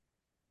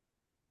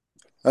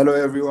Hello,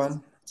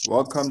 everyone.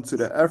 Welcome to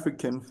the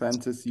African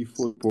Fantasy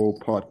Football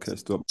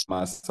Podcast with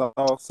myself,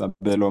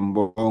 Sabelo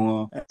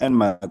Mbongo, and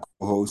my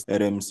co-host,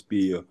 Adam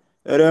Spear.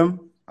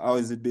 Adam, how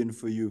has it been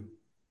for you?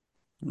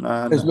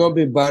 Nah, It's nah. not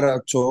been bad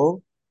at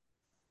all.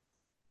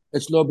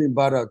 It's not been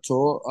bad at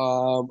all.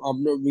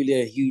 I'm not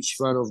really a huge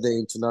fan of the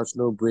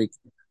international break,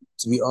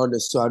 to be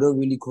honest. So I don't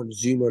really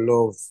consume a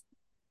lot of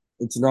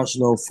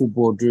international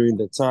football during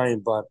the time,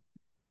 but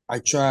I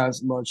try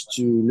as much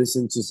to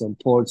listen to some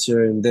pods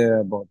here and there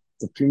about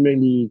the Premier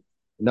League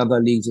and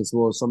other leagues as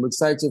well. So I'm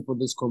excited for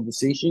this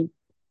conversation.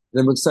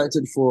 And I'm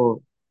excited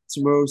for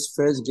tomorrow's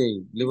first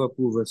game,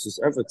 Liverpool versus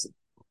Everton.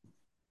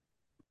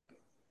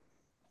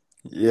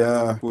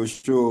 Yeah, for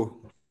sure.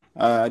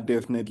 I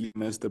definitely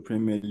miss the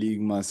Premier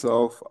League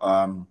myself.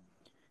 The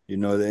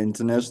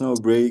international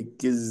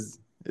break is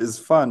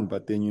fun,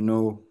 but then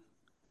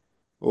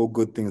all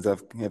good things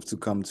have to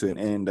come to an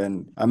end,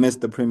 and I miss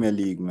the Premier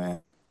League,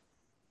 man.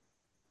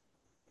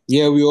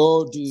 Yeah, we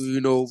all do.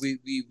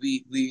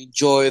 We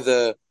enjoy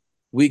the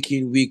week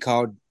in, week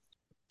out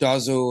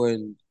dazzle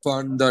and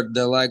fun that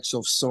the likes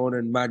of Son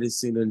and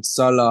Madison and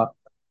Salah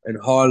and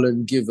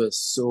Haaland give us.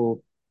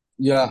 So,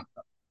 yeah,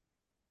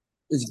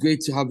 it's great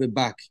to have it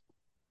back.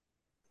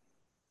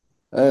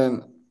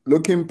 And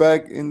looking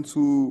back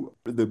into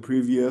the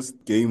previous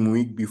game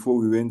week before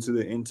we went to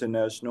the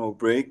international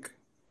break,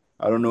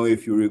 I don't know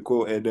if you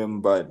recall,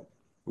 Adam, but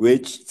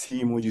which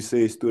team would you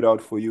say stood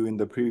out for you in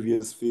the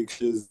previous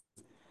fixtures?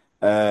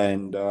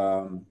 And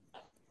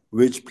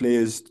which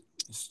players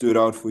stood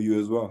out for you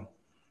as well?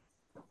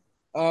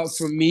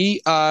 For me,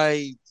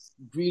 I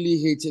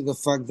really hated the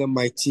fact that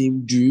my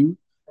team drew.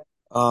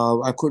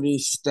 I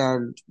couldn't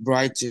stand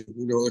Brighton.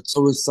 It's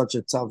always such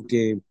a tough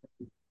game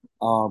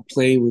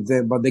playing with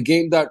them. But the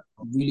game that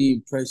really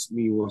impressed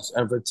me was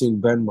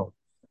Everton Bournemouth.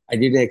 I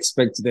didn't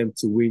expect them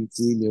to win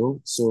 3-0,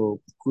 so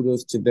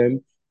kudos to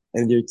them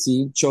and their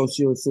team.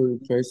 Chelsea also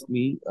impressed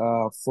me,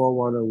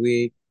 4-1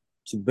 away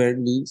to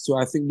Burnley. So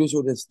I think those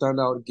were the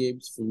standout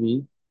games for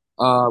me.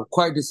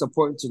 Quite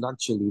disappointing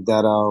actually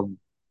that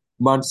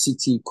Man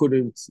City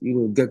couldn't,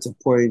 get a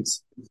point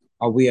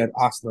away at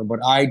Arsenal, but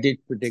I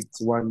did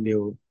predict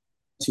 1-0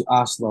 to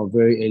Arsenal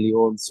very early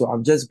on. So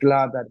I'm just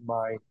glad that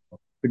my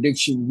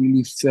prediction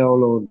really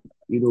fell on,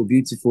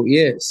 beautiful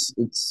ears.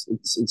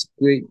 It's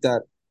great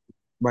that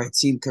my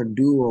team can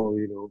do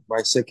well,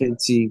 my second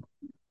team,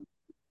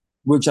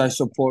 which I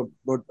support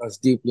not as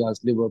deeply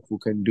as Liverpool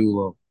can do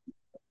well.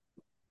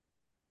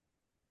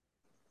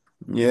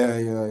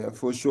 Yeah,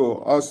 for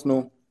sure.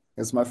 Arsenal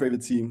is my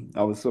favorite team.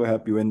 I was so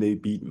happy when they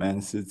beat Man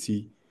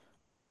City.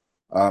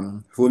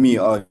 For me,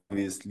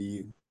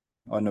 obviously,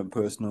 on a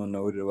personal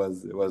note, it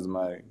was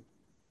my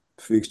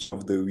fixture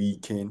of the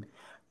weekend.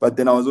 But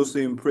then I was also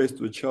impressed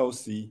with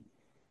Chelsea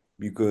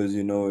because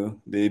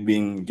they've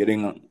been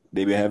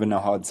having a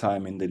hard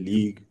time in the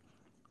league,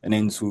 and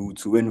then to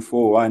win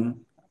 4-1,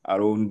 I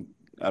don't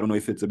know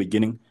if it's the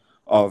beginning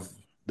of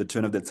the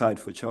turn of the tide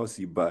for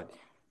Chelsea, but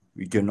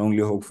we can only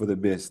hope for the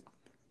best.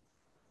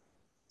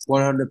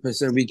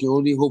 100%. We can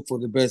only hope for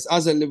the best.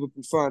 As a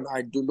Liverpool fan,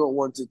 I do not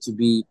want it to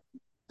be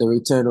the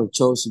return of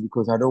Chelsea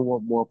because I don't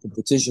want more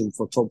competition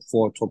for top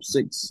four, top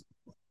six.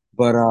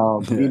 But Yeah.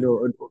 it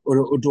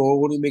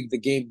will only make the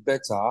game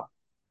better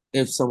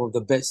if some of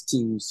the best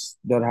teams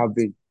that have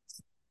been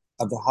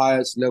at the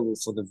highest level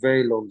for the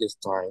very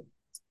longest time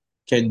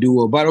can do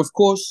well. But of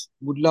course,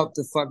 would love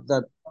the fact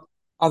that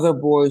other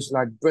boys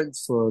like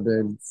Brentford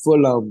and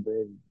Fulham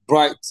and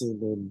Brighton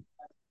and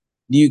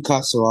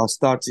Newcastle are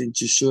starting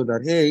to show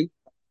that, hey,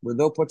 when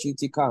the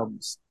opportunity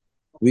comes,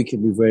 we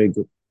can be very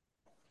good.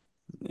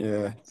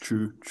 Yeah,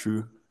 true.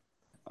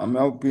 I'm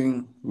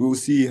helping. We'll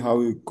see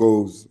how it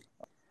goes.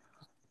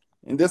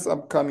 In this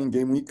upcoming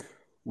game week,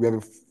 we have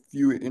a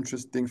few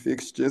interesting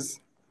fixtures.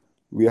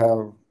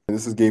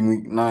 This is game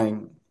week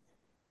 9.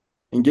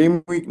 In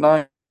game week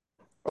 9,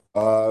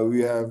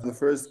 we have the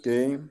first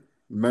game,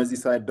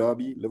 Merseyside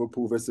Derby,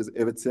 Liverpool versus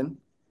Everton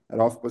at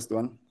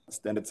 1:30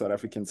 standard South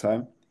African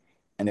time.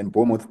 And then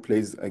Bournemouth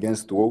plays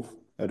against Wolf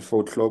at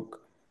 4 o'clock.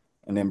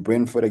 And then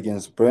Brentford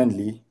against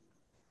Burnley.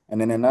 And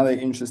then another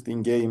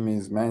interesting game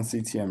is Man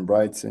City and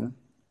Brighton.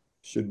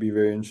 Should be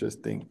very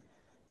interesting.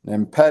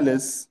 Then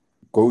Palace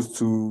goes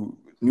to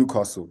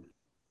Newcastle.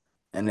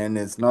 And then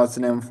it's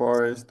Nottingham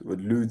Forest with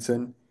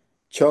Luton,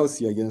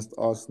 Chelsea against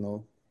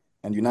Arsenal,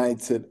 and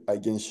United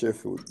against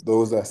Sheffield.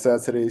 Those are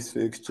Saturday's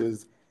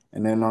fixtures.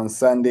 And then on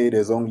Sunday,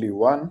 there's only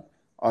one.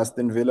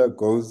 Aston Villa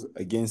goes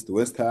against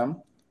West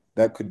Ham.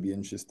 That could be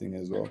interesting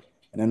as well.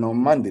 And then on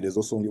Monday, there's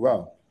also only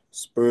one.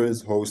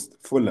 Spurs host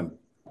Fulham.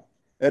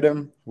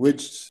 Adam,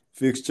 which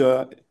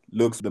fixture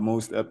looks the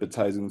most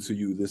appetizing to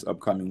you this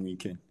upcoming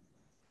weekend?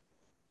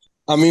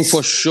 I mean,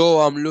 for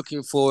sure, I'm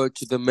looking forward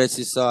to the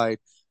Merseyside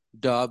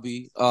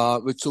derby.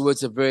 It's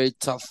always a very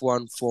tough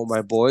one for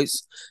my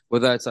boys,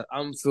 whether it's at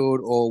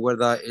Anfield or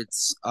whether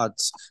it's at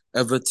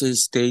Everton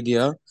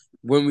Stadium.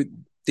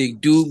 When they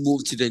do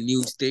move to the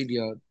new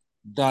stadium,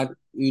 that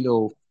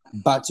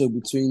battle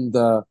between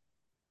the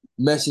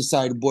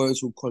Merseyside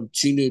boys will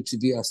continue to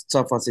be as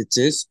tough as it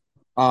is.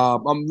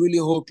 I'm really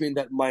hoping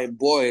that my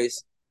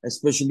boys,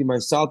 especially my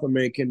South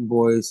American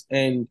boys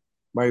and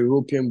my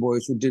European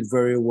boys who did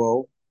very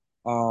well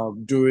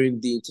during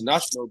the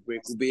international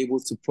break, will be able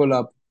to pull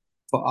up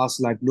for us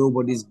like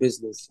nobody's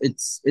business.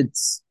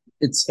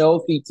 It's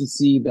healthy to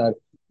see that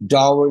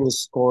Darwin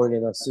is scoring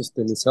and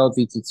assisting. It's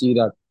healthy to see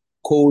that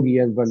Cody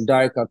and Van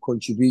Dijk are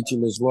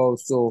contributing as well.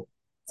 So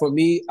for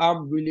me,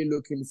 I'm really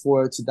looking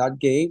forward to that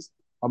game.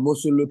 I'm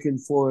also looking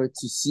forward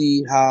to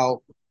see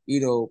how, you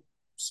know,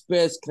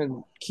 Spurs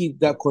can keep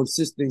that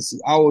consistency.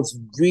 I was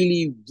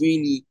really,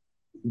 really,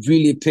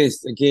 really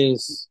pissed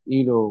against,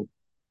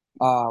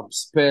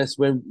 Spurs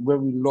when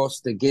we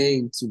lost the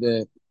game to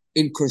the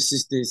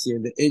inconsistency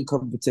and the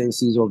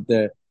incompetencies of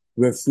the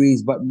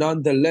referees. But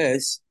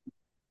nonetheless,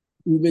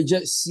 we may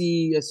just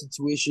see a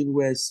situation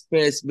where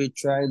Spurs may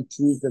try and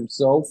prove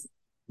themselves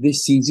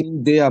this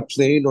season. They are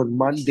playing on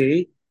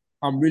Monday.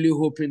 I'm really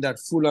hoping that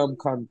Fulham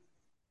can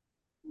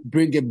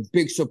bring a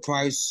big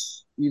surprise,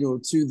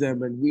 to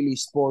them and really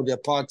spoil their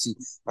party.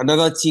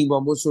 Another team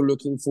I'm also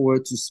looking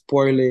forward to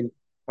spoiling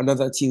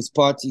another team's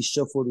party,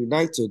 Sheffield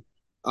United.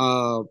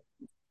 Uh,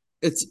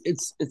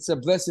 it's a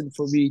blessing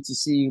for me to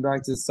see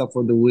United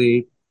suffer the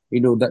way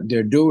that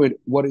they're doing.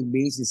 What it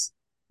means is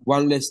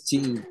one less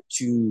team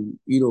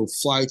to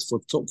fight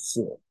for top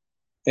four,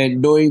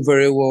 and knowing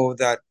very well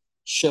that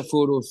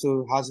Sheffield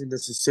also hasn't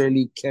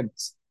necessarily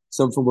kept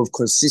some form of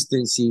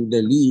consistency in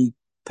the league.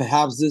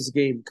 Perhaps this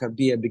game can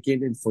be a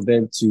beginning for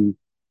them to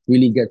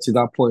really get to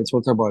that point.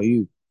 What about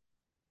you?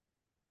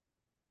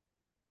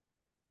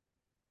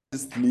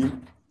 Honestly,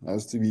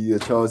 has to be a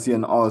Chelsea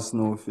and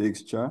Arsenal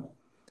fixture.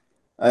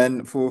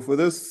 And for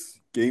this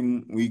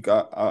game week,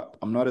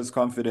 I'm not as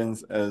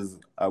confident as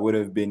I would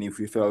have been if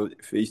we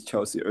faced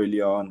Chelsea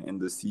earlier on in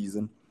the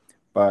season.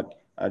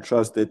 But I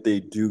trust that they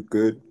do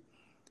good.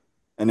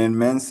 And then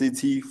Man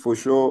City, for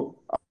sure,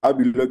 I'll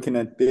be looking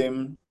at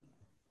them,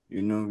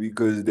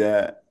 because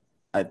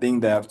I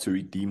think they have to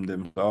redeem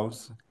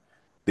themselves.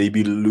 They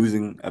be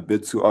losing a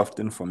bit too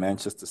often for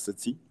Manchester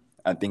City.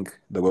 I think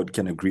the world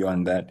can agree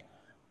on that.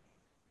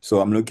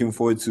 So I'm looking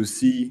forward to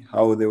see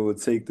how they will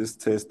take this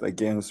test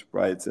against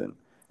Brighton.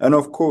 And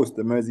of course,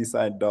 the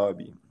Merseyside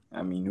derby.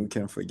 I mean, who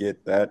can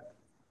forget that?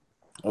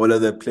 All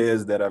of the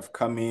players that have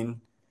come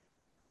in,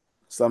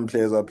 some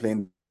players are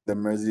playing the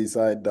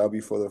Merseyside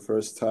derby for the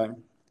first time.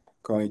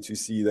 Going to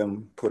see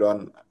them put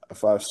on a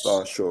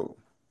five-star show.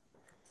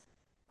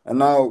 And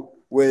now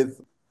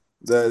with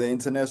the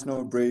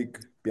international break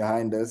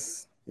behind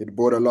us, it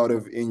brought a lot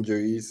of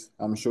injuries.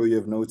 I'm sure you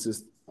have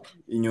noticed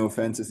in your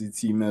fantasy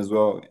team as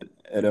well,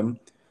 Adam.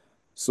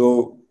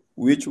 So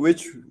which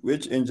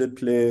injured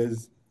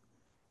players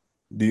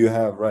do you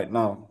have right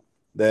now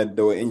that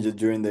they were injured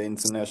during the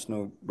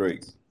international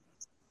break?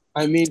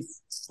 I mean,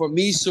 for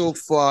me so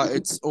far,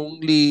 it's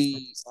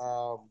only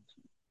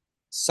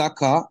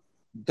Saka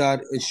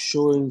that is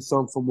showing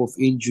some form of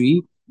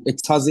injury.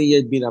 It hasn't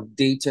yet been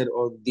updated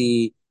on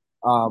the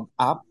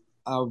app.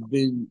 I've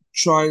been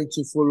trying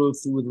to follow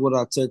through with what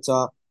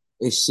Arteta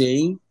is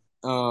saying.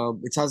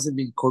 It hasn't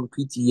been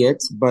concrete yet,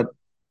 but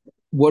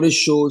what it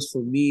shows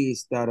for me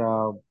is that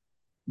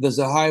there's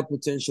a high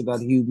potential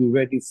that he'll be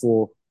ready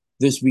for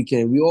this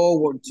weekend. We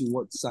all want to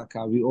watch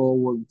Saka. We all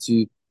want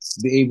to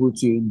be able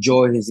to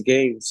enjoy his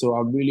game. So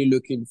I'm really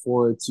looking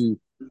forward to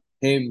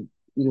him,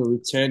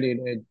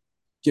 returning and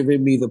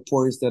giving me the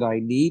points that I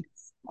need.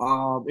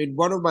 In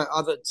one of my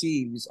other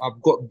teams,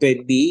 I've got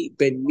Ben Mee.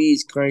 Ben Mee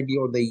is currently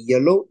on the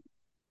yellow,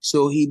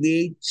 so he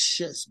may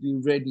just be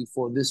ready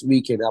for this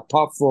weekend.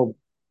 Apart from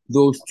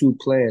those two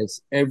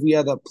players, every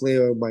other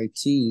player on my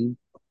team,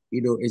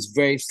 is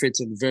very fit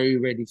and very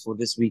ready for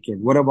this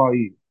weekend. What about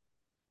you?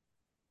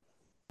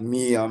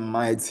 Me on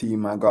my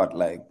team, I got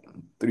like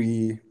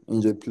three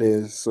injured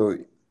players. So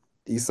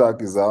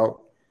Isak is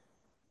out,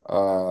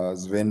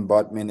 Sven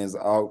Botman is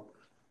out,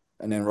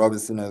 and then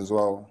Robinson as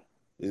well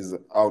is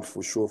out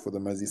for sure for the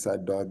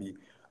Merseyside derby.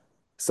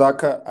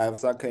 Saka, I have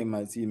Saka in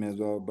my team as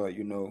well, but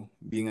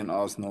being an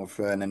Arsenal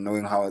fan and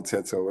knowing how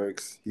Arteta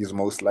works, he's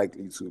most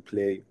likely to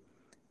play.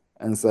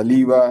 And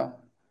Saliba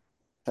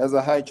has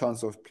a high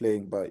chance of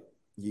playing, but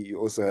he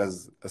also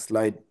has a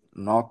slight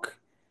knock.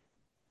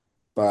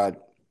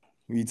 But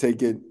we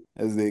take it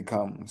as they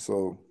come.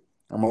 So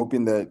I'm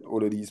hoping that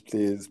all of these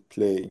players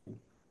play,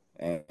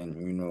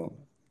 and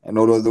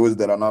all of those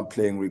that are not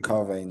playing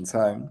recover in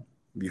time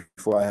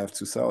before I have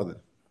to sell them.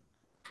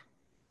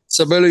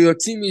 Sabelo, your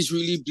team is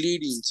really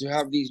bleeding to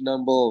have these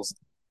number of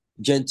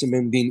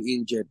gentlemen being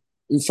injured.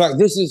 In fact,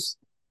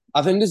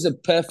 I think this is a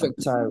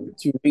perfect time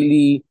to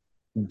really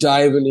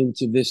dive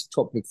into this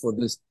topic for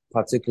this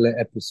particular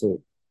episode.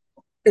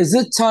 Is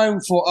it time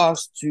for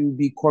us to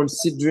be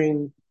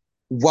considering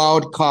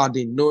wild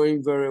carding,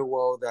 knowing very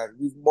well that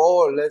we've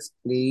more or less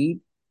played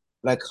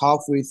like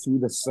halfway through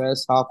the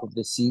first half of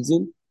the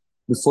season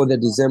before the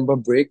December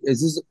break?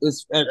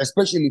 And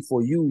especially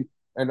for you,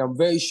 and I'm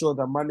very sure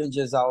the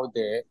managers out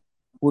there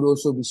would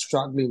also be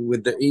struggling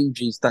with the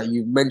injuries that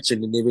you've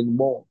mentioned and even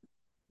more.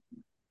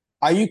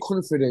 Are you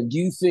confident? Do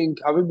you think,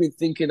 have you been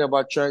thinking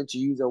about trying to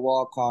use a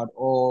wild card,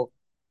 or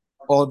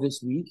all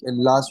this week and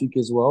last week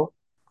as well?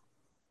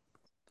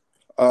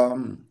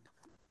 Um,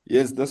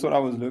 yes, that's what I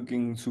was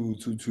looking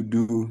to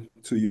do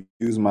to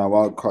use my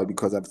wild card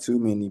because I have too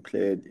many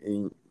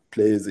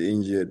players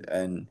injured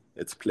and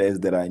it's players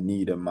that I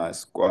need in my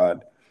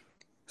squad.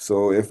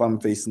 So if I'm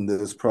facing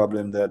this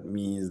problem, that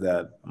means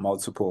that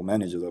multiple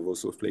managers are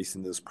also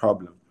facing this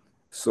problem.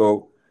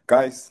 So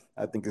guys,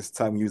 I think it's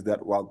time to use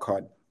that wild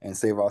card and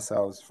save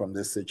ourselves from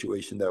this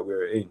situation that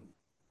we're in.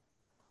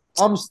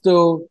 I'm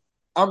still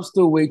I'm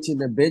still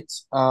waiting a bit.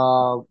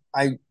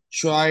 I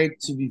tried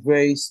to be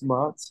very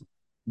smart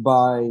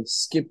by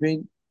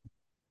skipping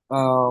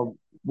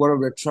one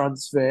of the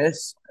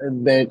transfers,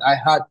 and then I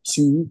had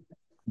two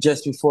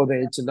just before the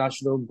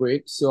international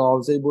break. So I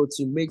was able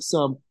to make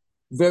some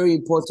very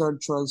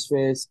important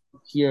transfers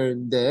here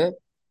and there,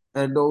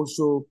 and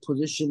also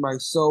position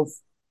myself,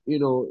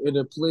 in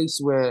a place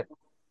where,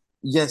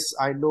 yes,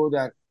 I know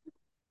that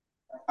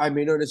I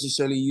may not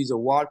necessarily use a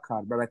wild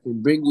card, but I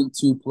can bring in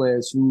two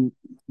players who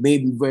may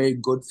be very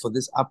good for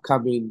this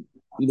upcoming,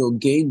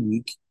 game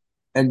week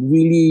and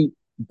really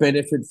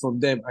benefit from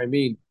them. I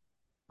mean,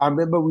 I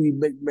remember we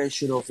made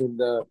mention of in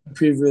the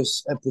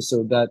previous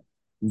episode that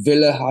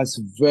Villa has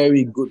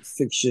very good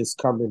fixtures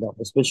coming up,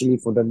 especially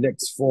for the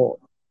next four.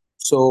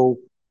 So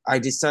I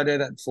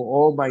decided that for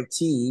all my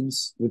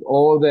teams, with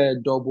all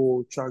the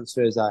double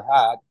transfers I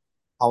had,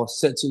 I was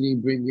certainly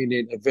bringing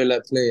in a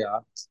Villa player,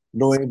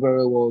 knowing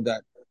very well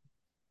that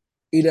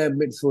either a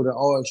midfielder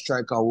or a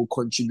striker will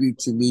contribute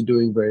to me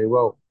doing very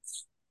well.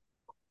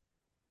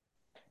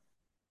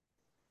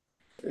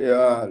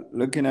 Yeah,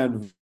 looking at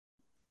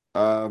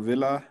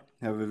Villa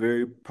have a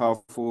very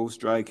powerful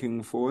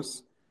striking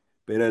force,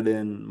 better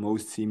than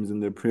most teams in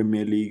the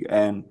Premier League.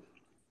 And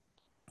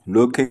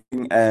looking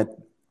at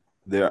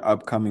their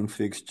upcoming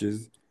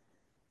fixtures,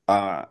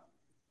 uh,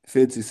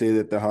 fair to say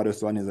that the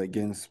hardest one is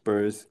against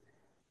Spurs,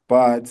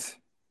 but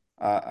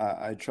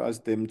I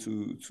trust them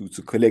to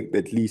collect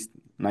at least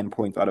 9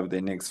 points out of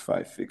their next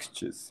five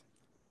fixtures.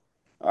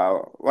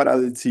 What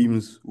other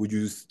teams would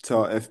you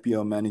tell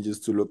FPL managers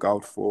to look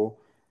out for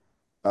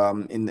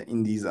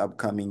in these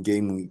upcoming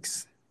game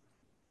weeks?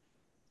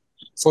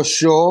 For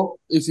sure,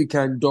 if you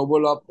can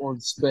double up on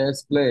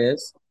Spurs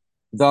players,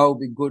 that would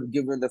be good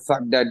given the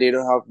fact that they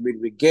don't have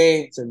midweek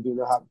games and do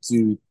not have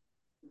to,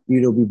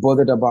 be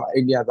bothered about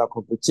any other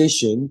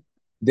competition.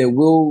 They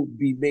will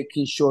be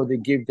making sure they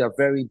give their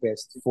very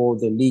best for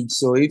the league.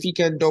 So if you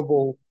can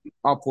double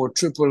up or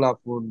triple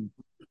up on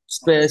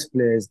Spurs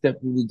players,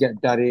 definitely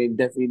get that in.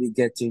 Definitely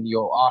get in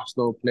your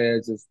Arsenal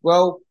players as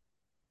well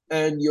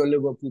and your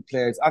Liverpool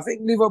players. I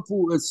think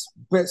Liverpool is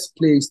best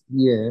placed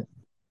here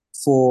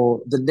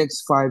for the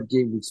next 5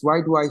 game weeks.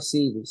 Why do I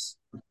say this?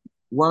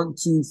 One,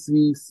 two,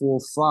 three, four,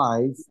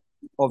 five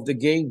of the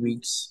game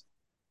weeks,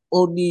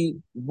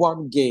 only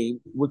one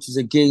game, which is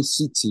against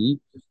City,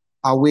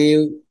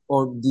 away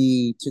on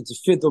the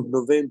 25th of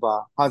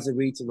November, has a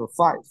rating of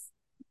 5.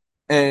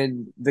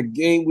 And the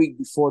game week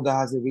before that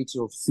has a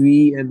rating of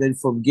 3. And then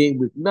from game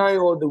week 9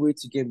 all the way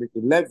to game week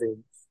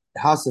 11, it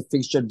has a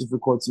fixture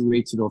difficulty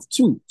rating of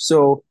 2.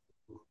 So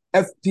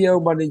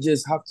FPL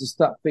managers have to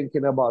start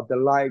thinking about the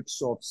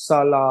likes of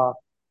Salah,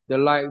 the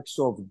likes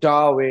of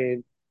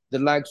Darwin, the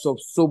likes of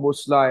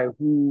Soboslai,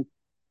 who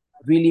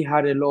really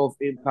had a lot of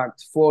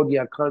impact for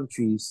their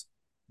countries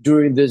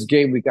during this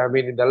game week. I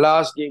mean, in the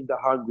last game that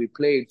Hungary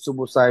played,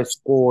 Soboslai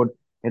scored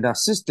and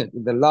assisted.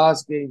 In the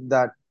last game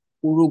that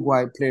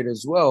Uruguay played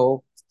as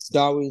well,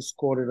 Darwin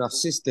scored and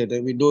assisted.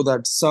 And we know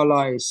that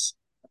Salah is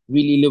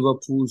really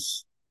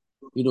Liverpool's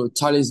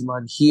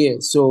talisman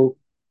here. So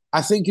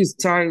I think it's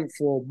time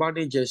for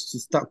managers to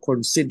start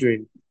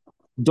considering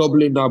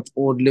doubling up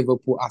on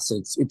Liverpool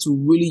assets. It will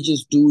really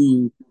just do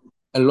you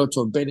a lot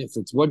of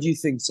benefits. What do you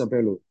think,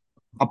 Sabelo?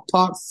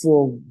 Apart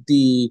from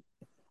the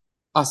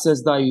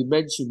assets that you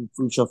mentioned in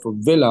future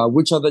from Villa,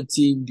 which other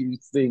team do you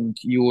think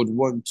you would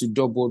want to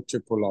double,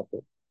 triple up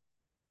on?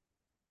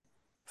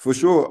 For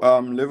sure,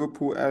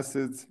 Liverpool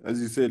assets,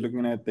 as you said,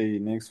 looking at the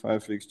next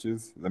five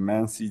fixtures, the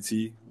Man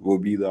City will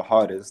be the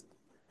hardest.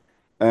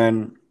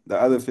 And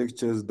the other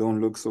fixtures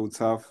don't look so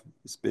tough,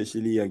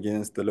 especially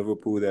against the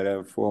Liverpool that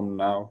have formed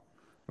now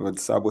with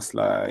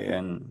Szoboszlai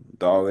and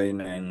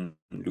Darwin and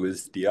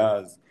Luis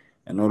Diaz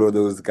and all of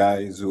those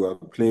guys who are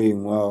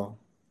playing well,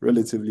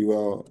 relatively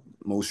well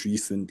most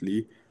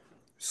recently.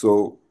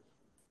 So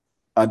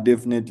I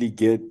definitely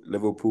get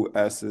Liverpool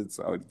assets.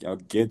 I'll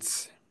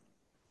get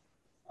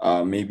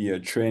maybe a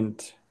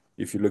Trent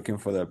if you're looking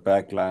for the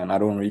back line. I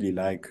don't really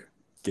like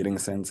getting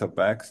centre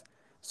backs,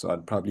 so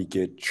I'd probably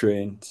get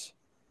Trent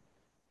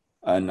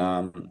and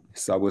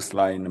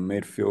Szoboszlai in the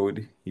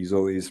midfield. He's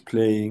always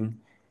playing,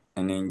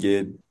 and then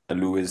get a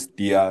Luis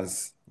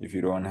Diaz if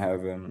you don't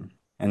have him,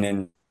 and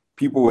then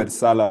people with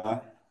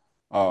Salah,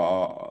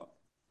 uh,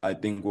 I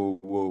think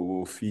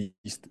will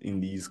feast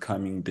in these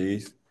coming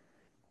days.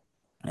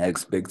 I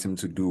expect him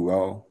to do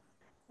well,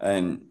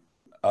 and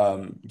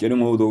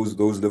getting all those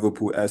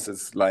Liverpool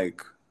assets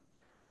like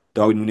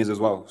Darwin Núñez as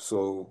well.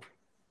 So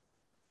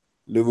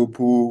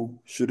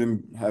Liverpool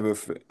shouldn't have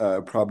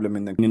a problem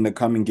in the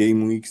coming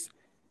game weeks.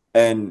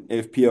 And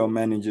FPL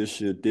managers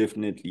should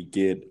definitely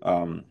get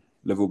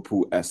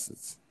Liverpool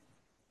assets.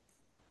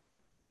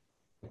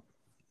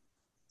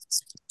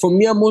 For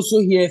me, I'm also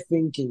here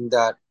thinking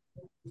that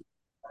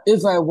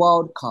if I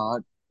wild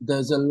card,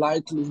 there's a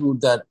likelihood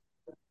that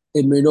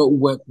it may not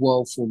work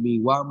well for me.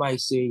 Why am I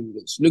saying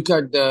this? Look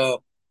at the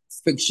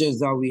fixtures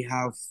that we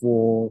have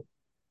for,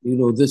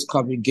 this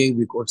coming game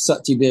week. On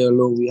Saturday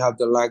alone, we have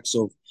the likes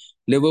of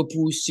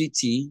Liverpool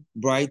City,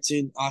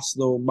 Brighton,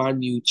 Arsenal,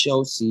 Man U,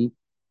 Chelsea,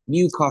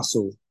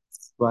 Newcastle,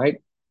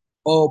 right?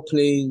 All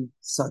playing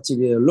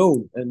Saturday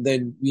alone. And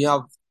then we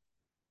have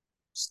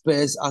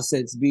Spurs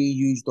assets being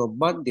used on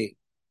Monday.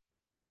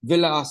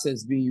 Villa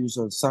assets being used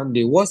on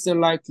Sunday. What's the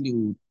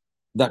likelihood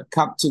that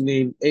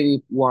captaining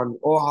anyone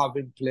or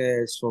having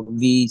players from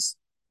these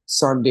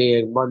Sunday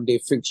and Monday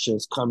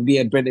fixtures can be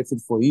a benefit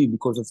for you?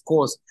 Because, of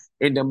course,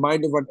 in the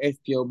mind of an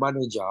FPL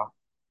manager,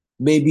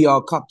 maybe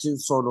our captain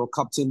Son or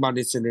captain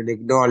Madison and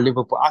ignore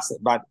Liverpool asset.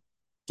 But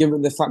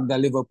given the fact that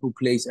Liverpool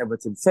plays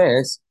Everton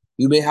first,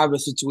 you may have a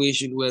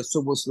situation where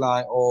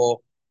Soboslai or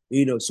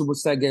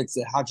Soboslai gets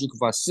a hat trick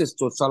of assists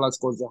or Salah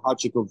scores a hat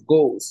trick of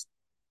goals,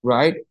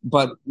 right?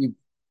 But you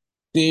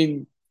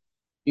been,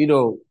 you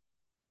know,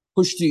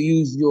 pushed to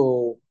use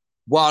your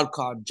wild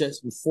card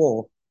just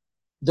before,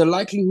 the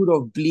likelihood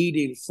of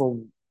bleeding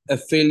from a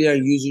failure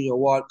using your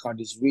wild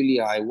card is really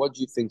high. What do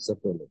you think,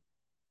 Sapelo?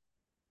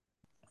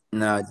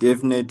 Nah,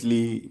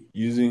 definitely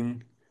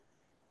using.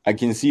 I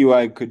can see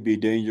why it could be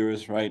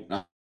dangerous right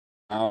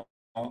now,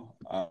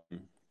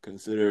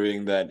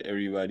 considering that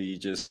everybody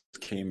just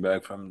came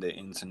back from the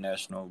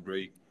international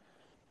break.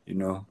 You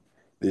know,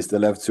 they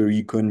still have to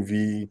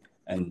reconvene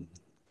and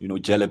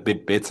gel a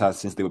bit better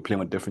since they were playing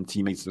with different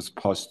teammates this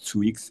past 2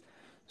 weeks.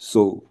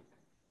 So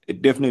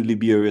it definitely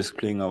be a risk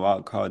playing a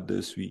wild card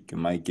this week. You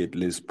might get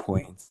less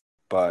points,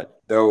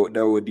 but that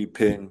would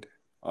depend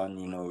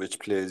on which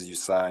players you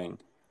sign.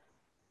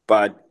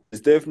 But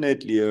it's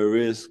definitely a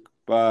risk.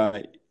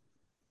 But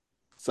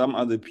some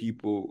other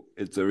people,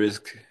 it's a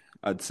risk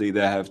I'd say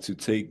they have to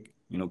take.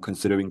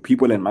 Considering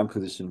people in my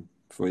position,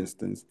 for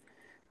instance,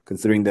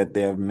 considering that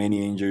they have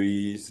many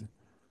injuries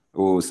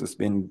or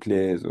suspended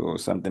players or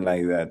something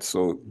like that.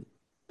 So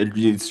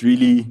it's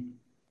really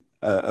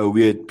a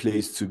weird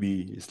place to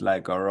be. It's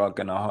like a rock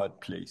and a hard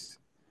place.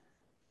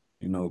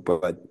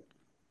 But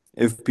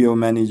FPL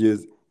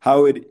managers,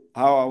 how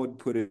I would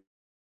put it,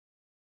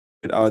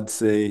 I would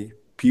say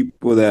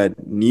people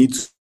that need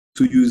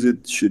to use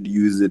it should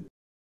use it.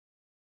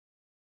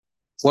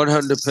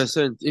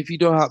 100%. If you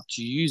don't have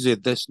to use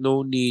it, there's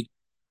no need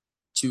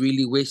to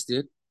really waste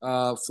it.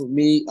 For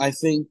me, I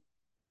think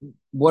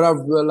what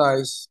I've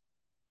realized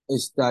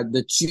is that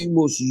the two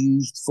most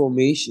used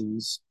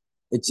formations,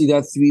 it's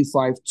either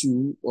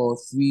 3-5-2 or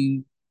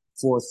 3-4-3.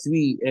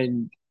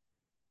 And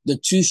the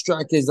two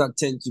strikers that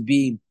tend to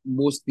be in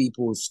most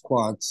people's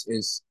squads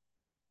is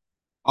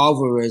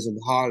Alvarez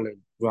and Haaland,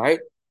 right?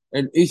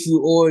 And if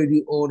you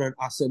already own an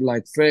asset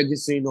like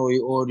Ferguson or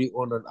you already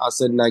own an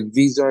asset like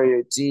Visa in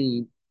your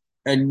team,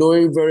 and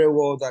knowing very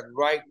well that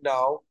right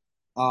now,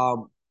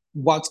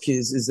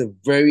 Watkins is a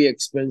very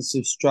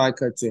expensive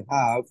striker to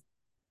have,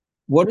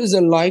 what is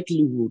the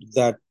likelihood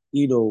that,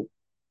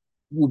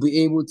 we'll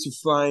be able to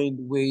find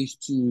ways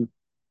to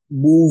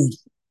move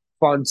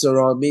funds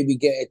around, maybe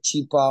get a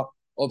cheaper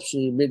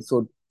option in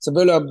midfield?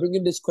 Sabella, I'm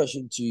bringing this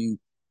question to you.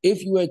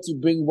 If you were to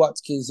bring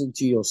Watkins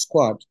into your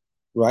squad,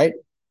 right,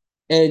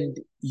 and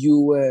you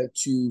were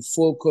to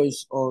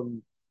focus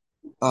on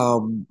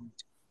um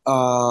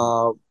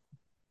uh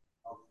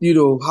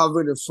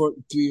having a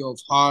front three of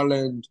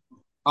Haaland,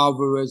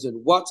 Alvarez,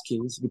 and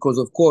Watkins, because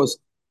of course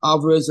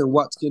Alvarez and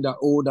Watkins are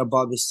owned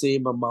about the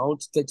same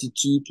amount,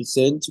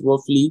 32%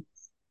 roughly,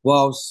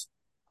 whilst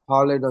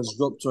Haaland has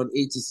dropped to an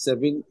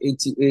 87,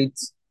 88,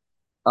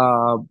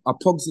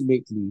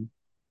 approximately.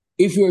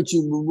 If you were to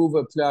remove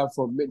a player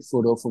from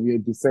midfield or from your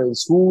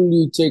defense, who will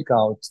you take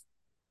out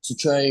to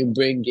try and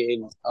bring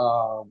in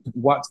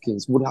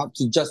Watkins? Would have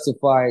to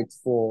justify it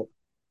for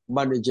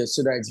managers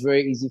so that it's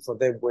very easy for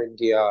them when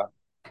they are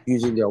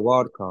using their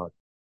wild card.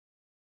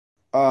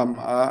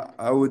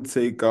 I would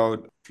take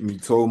out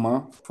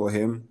Mitoma for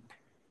him,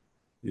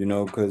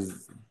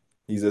 because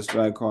he's a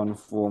striker on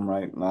form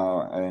right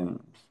now, and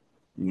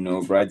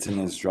Brighton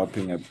is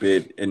dropping a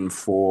bit in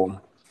form,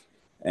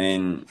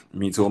 and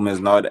Mitoma is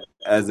not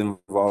as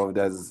involved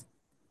as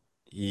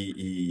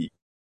he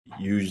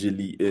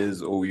usually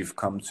is, or we've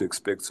come to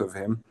expect of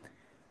him.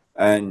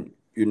 And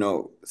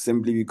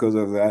simply because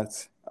of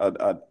that,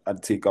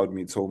 I'd take out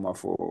Mitoma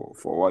for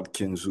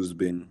Watkins, who's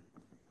been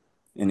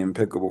in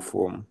impeccable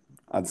form,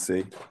 I'd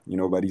say.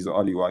 But he's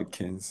Ollie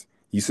Watkins.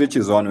 He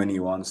switches on when he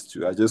wants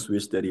to. I just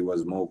wish that he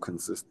was more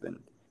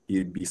consistent.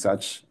 He'd be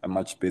such a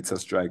much better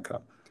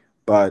striker.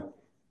 But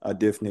I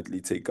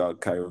definitely take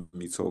out Cairo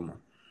Mitoma.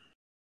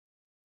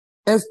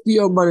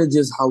 FPL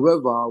managers,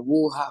 however,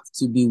 will have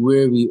to be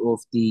wary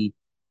of the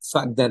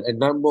fact that a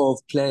number of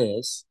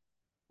players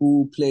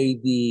who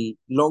played the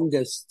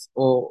longest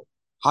or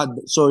a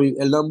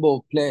number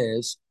of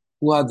players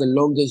who had the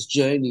longest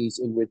journeys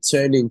in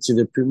returning to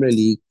the Premier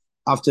League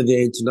after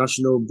the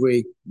international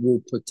break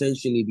will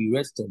potentially be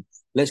rested.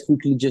 Let's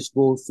quickly just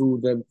go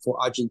through them for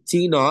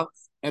Argentina.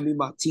 Emi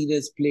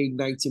Martinez played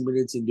 90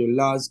 minutes in their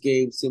last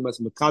game, same as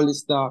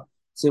McAllister,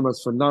 same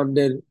as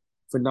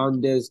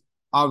Fernandez.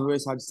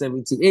 Alvarez had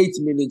 78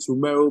 minutes.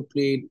 Romero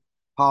played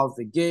half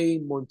the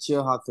game.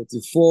 Montiel had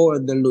 34,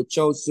 and then Lo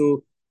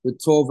Celso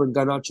with 12, and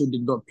Garnacho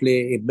did not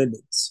play a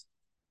minute.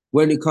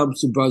 When it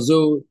comes to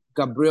Brazil,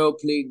 Gabriel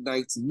played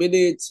 90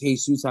 minutes.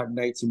 Jesus had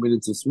 90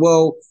 minutes as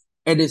well.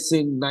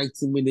 Edison,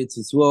 90 minutes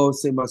as well,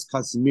 same as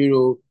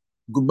Casemiro.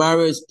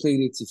 Gumares played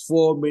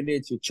 84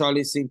 minutes.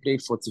 Richarlison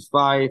played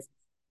 45.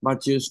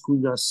 Matheus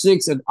Cunha,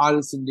 6. And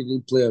Alisson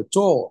didn't play at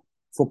all.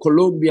 For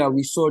Colombia,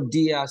 we saw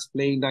Diaz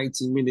playing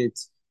 90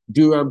 minutes.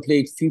 Duran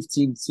played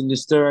 15.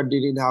 Sinisterra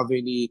didn't have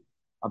any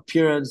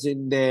appearance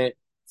in there.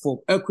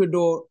 For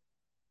Ecuador,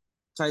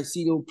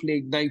 Caicedo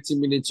played 90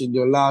 minutes in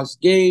their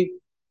last game.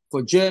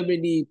 For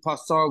Germany,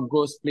 Pascal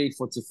Gross played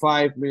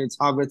 45 minutes.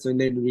 Havertz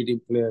and then reading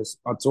players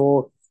at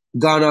all.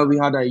 Ghana, we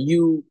had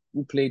Ayew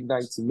who played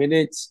 90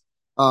 minutes.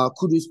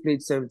 Kudus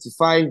played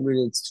 75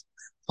 minutes.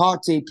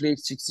 Partey played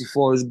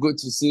 64. It's good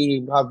to see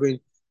him having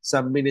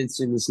some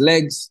minutes in his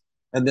legs.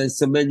 And then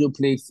Semenyo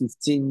played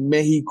 15.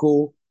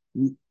 Mexico,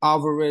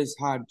 Alvarez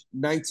had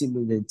 90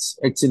 minutes.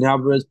 Edson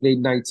Alvarez played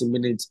 90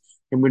 minutes.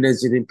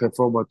 Jimenez didn't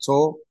perform at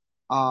all.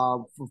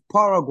 For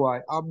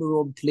Paraguay,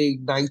 Almiron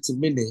played 90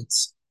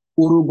 minutes.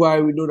 Uruguay,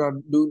 we know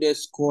that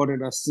Nunes scored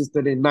and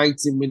assisted in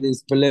 90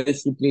 minutes. Pelé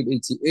played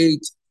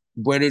 88.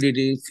 Bueno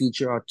didn't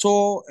feature at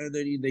all. And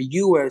then in the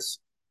US,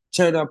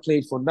 Turner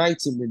played for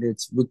 90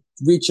 minutes, with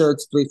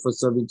Richards played for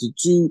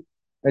 72,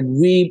 and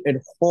Ream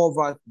and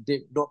Horvath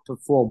did not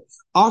perform.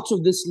 Out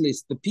of this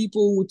list, the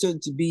people who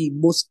tend to be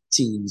most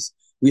teams,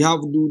 we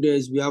have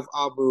Nunes, we have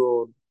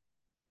Almiron,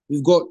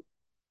 we've got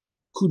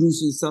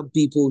Kudus in some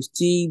people's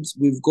teams.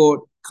 We've got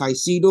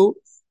Caicedo.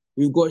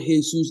 We've got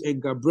Jesus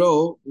and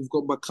Gabriel. We've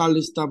got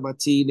McAllister,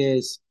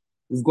 Martinez.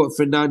 We've got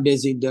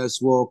Fernandez in there as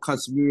well.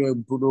 Casemiro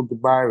and Bruno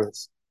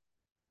Guimaraes.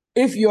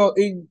 If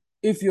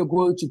you're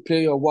going to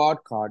play your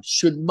wild card,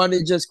 should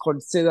managers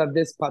consider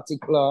this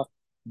particular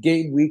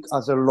game week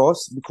as a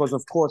loss? Because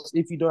of course,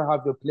 if you don't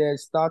have your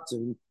players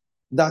starting,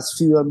 that's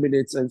fewer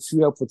minutes and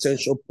fewer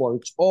potential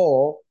points.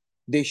 Or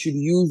they should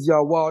use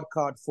your wild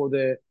card for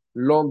the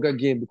longer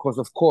game because,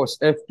 of course,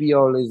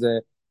 FPL is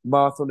a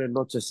marathon and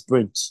not a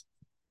sprint.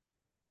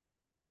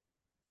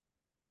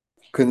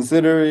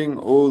 Considering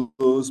all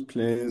those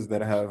players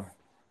that have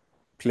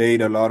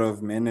played a lot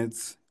of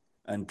minutes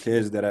and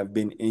players that have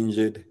been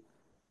injured,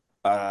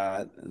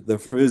 the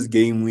first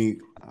game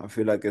week, I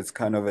feel like it's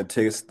kind of a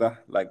tester.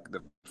 Like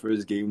the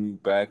first game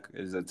week back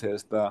is a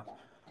tester.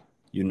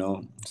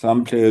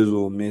 Some players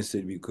will miss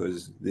it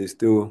because they're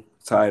still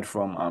tired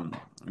from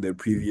their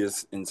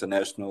previous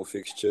international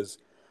fixtures.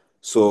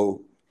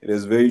 So it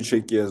is very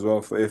tricky as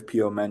well for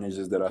FPL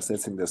managers that are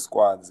setting their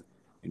squads,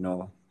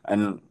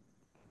 and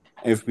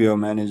FPL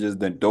managers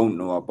that don't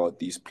know about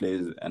these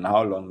players and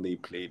how long they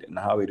played and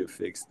how it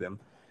affects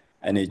them,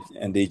 and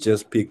they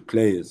just pick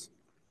players.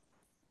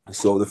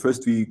 So the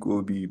first week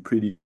will be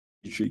pretty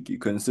tricky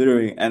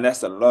considering, and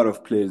that's a lot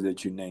of players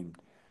that you named.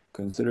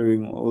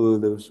 Considering all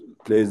of those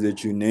players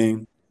that you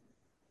named,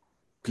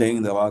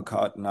 playing the wild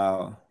card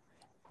now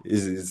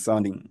is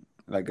sounding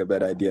like a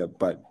bad idea,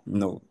 but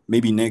no,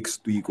 maybe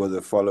next week or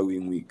the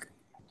following week.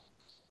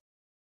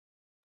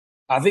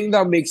 I think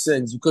that makes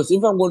sense because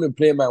if I'm going to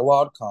play my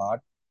wild card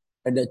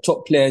and the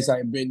top players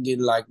I bring in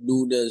like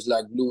Nunes,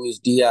 like Luis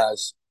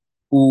Diaz,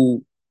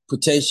 who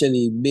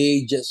potentially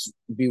may just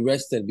be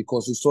rested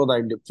because we saw that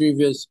in the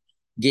previous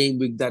game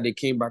week that they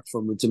came back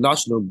from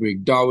international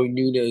break, Darwin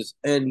Nunes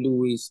and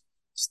Luis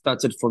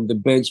started from the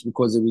bench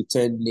because they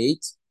returned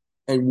late,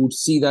 and we'll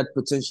see that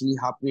potentially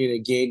happening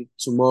again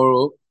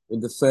tomorrow in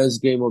the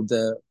first game of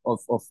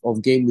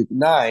game week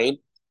 9.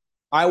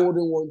 I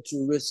wouldn't want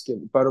to risk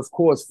it. But of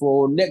course,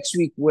 for next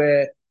week,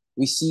 where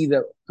we see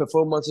the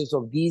performances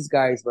of these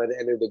guys by the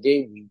end of the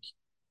game week,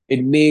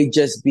 it may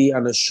just be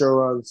an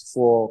assurance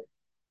for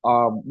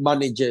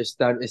managers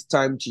that it's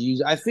time to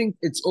use. I think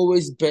it's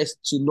always best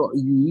to not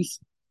use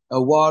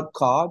a wild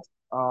card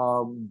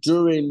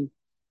during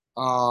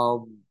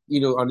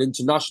an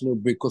international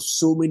break because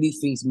so many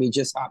things may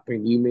just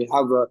happen. You may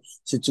have a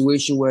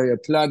situation where a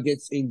player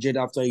gets injured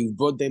after you've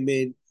brought them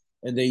in,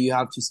 and then you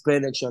have to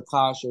spend extra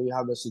cash, or you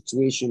have a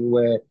situation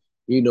where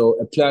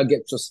a player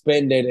gets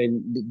suspended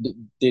and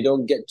they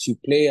don't get to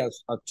play at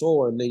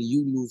all, and then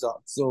you lose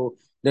out. So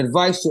the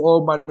advice to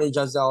all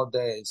managers out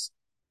there is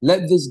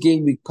let this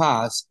game week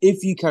pass.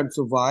 If you can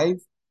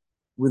survive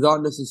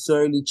without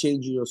necessarily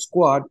changing your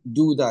squad,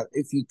 do that.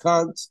 If you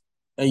can't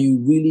and you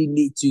really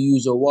need to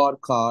use a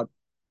wild card,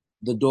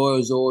 the door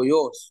is all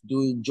yours.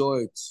 Do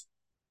enjoy it.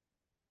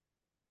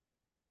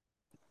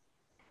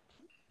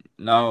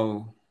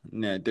 Now,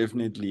 yeah,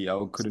 definitely, I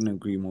couldn't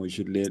agree more. We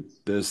should let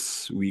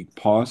this week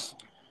pass,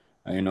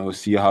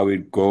 see how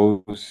it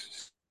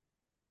goes,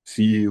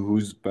 see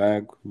who's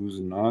back, who's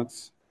not,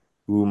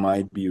 who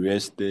might be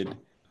rested.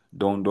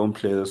 Don't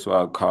play this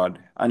wild card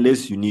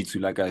unless you need to,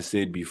 like I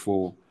said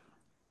before.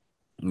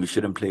 We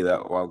shouldn't play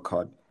that wild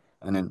card.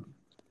 And then,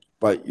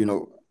 but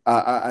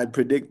I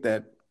predict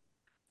that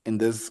in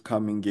this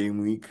coming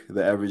game week,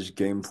 the average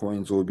game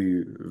points will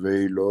be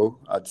very low.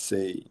 I'd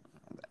say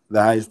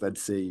the highest I'd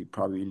say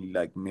probably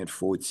like mid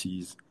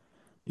 40s,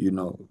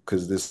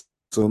 because there's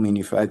so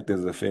many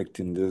factors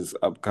affecting this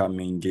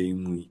upcoming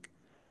game week.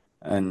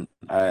 And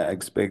I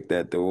expect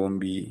that there won't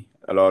be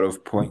a lot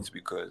of points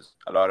because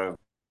a lot of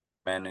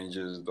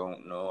managers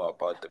don't know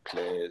about the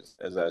players.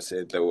 As I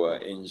said, they were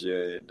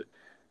injured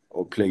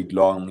or played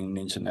long in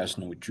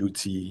international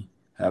duty,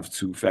 have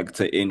to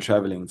factor in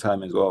traveling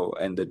time as well,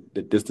 and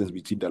the distance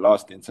between the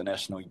last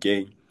international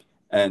game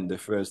and the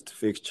first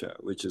fixture,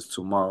 which is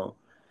tomorrow.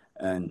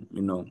 And,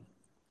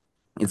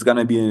 it's going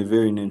to be a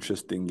very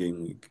interesting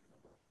game week.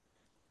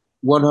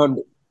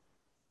 100,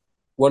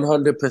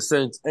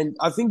 100%. And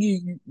I think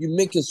you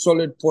make a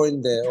solid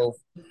point there of,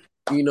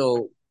 you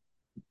know,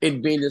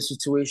 it being a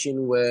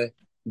situation where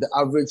the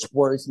average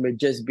points may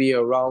just be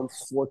around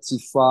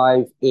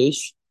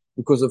 45-ish,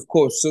 because of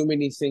course so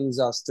many things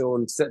are still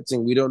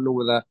uncertain. We don't know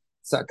whether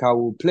Saka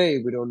will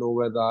play. We don't know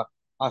whether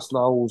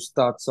Arsenal will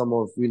start some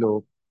of,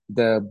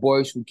 the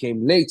boys who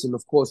came late. And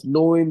of course,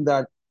 knowing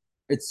that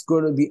it's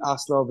going to be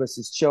Arsenal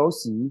versus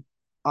Chelsea,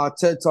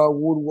 Arteta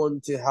would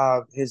want to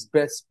have his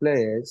best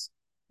players,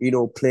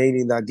 playing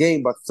in that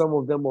game. But some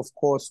of them, of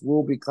course,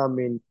 will be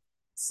coming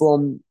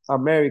from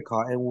America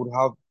and would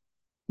have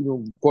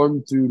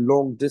gone through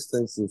long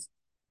distances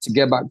to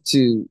get back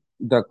to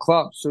the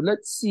club. So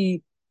let's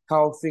see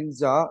how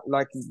things are.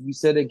 Like we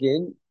said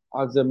again,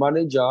 as a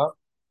manager,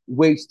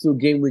 wait till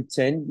game week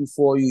 10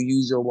 before you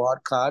use your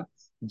wild card,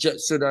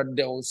 just so that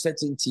the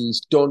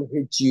uncertainties don't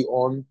hit you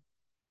on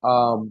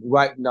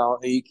right now,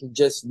 and you can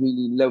just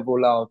really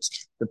level out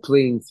the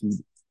playing field.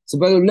 So,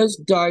 but let's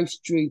dive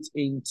straight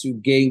into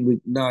game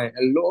week 9.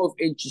 A lot of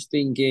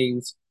interesting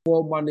games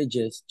for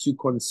managers to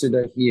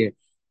consider here.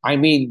 I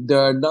mean,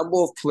 the number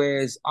of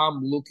players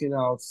I'm looking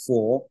out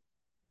for,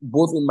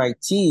 both in my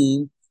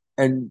team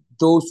and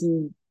those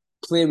who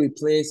play with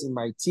players in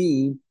my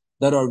team,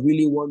 that I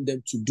really want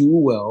them to do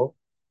well,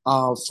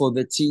 for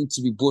the team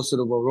to be boosted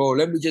overall.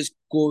 Let me just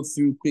go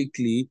through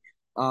quickly.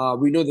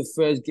 We know the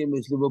first game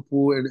is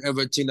Liverpool and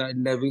Everton at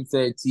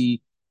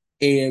 11:30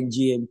 a.m.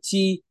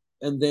 GMT,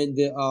 and then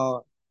there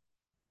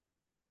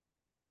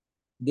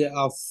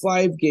are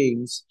five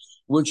games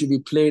which will be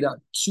played at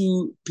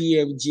 2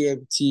 p.m.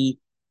 GMT,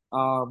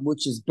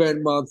 which is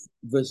Bournemouth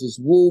versus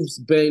Wolves,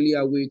 Burnley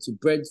away to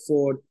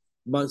Brentford,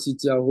 Man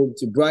City at home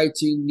to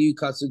Brighton,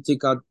 Newcastle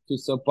take out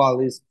Crystal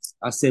Palace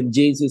at St.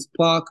 James's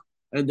Park,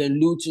 and then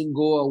Luton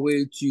go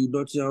away to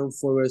Nottingham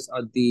Forest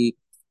at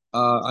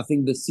I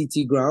think the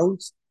City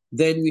grounds.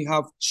 Then we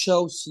have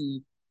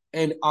Chelsea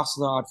and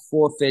Arsenal at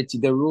 4:30,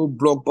 the real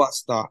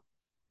blockbuster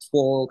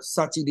for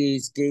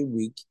Saturday's game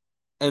week,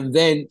 and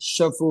then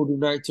Sheffield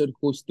United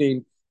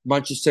hosting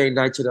Manchester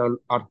United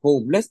at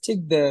home. Let's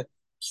take the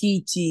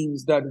key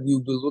teams that we'll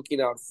be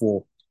looking out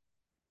for.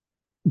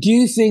 Do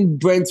you think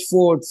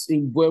Brentford's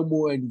in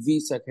Buemo and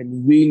Visa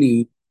can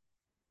really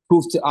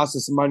prove to us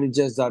as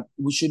managers that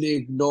we shouldn't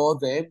ignore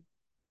them,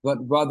 but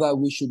rather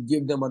we should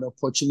give them an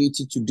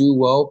opportunity to do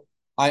well?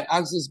 I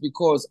ask this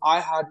because I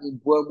had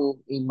Buemo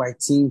in my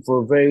team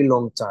for a very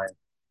long time,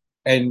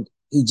 and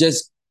he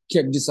just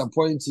kept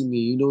disappointing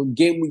me.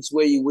 Game weeks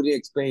where you wouldn't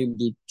expect him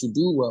to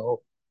do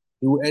well,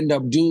 he would end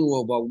up doing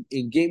well. But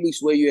in game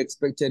weeks where you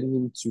expected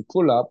him to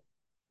pull up,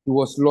 he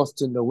was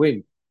lost in the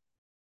wind.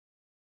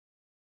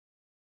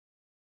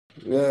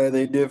 Yeah,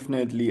 they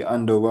definitely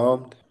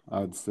underwhelmed,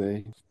 I would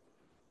say.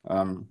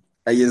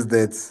 I guess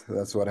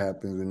that's what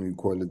happens when we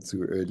call it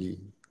too early.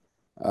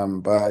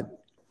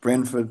 But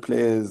Brentford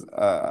players,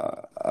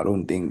 I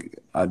don't think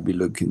I'd be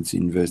looking to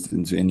invest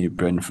into any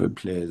Brentford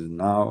players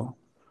now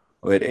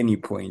or at any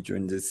point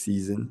during this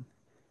season.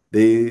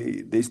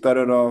 They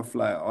started off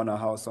like on a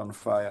house on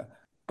fire,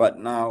 but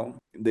now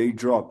they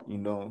drop,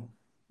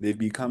 They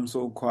become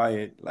so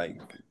quiet,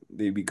 like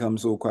they become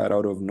so quiet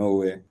out of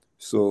nowhere.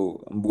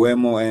 So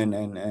Buemo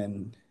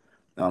and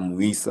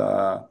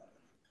Wisa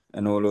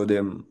and all of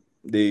them,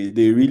 they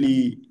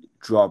really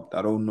dropped.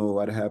 I don't know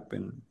what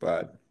happened,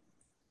 but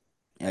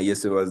I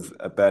guess it was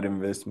a bad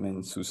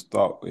investment to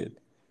start with.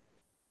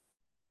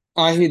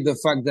 I hate the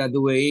fact that they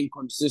were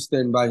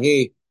inconsistent, but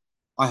hey,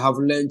 I have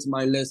learned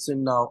my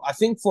lesson now. I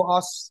think for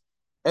us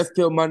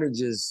FPL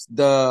managers,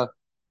 the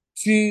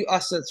few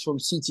assets from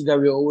City that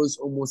we always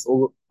almost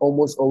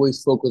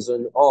always focus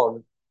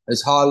on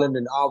is Haaland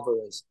and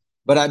Alvarez.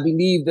 But I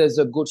believe there's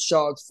a good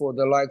shot for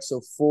the likes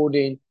of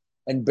Foden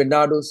and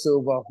Bernardo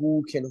Silva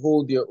who can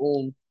hold their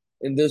own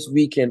in this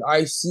weekend.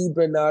 I see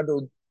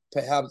Bernardo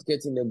perhaps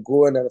getting a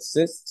goal and an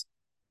assist.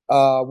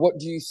 What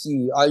do you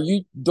see? Are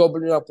you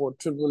doubling up or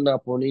tripling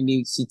up on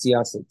any City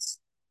assets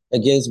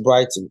against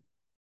Brighton?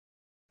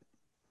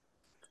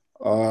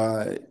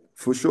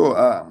 For sure,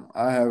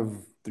 I have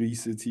three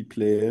City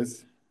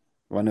players.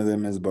 One of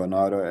them is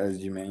Bernardo,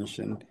 as you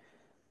mentioned.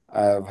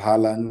 I have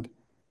Haaland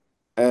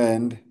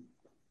and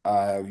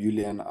I have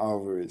Julian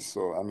Alvarez.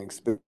 So I'm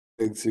expecting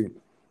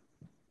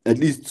at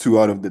least two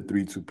out of the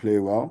three to play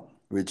well.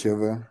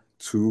 whichever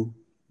two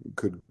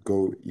could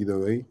go either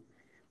way.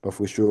 But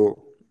for sure,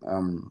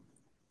 um,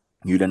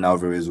 Julian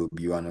Alvarez will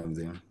be one of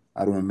them.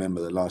 I don't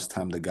remember the last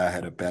time the guy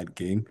had a bad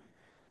game.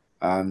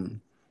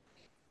 Um,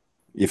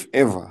 if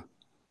ever,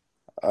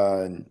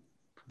 uh,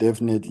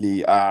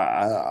 definitely,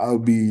 I'll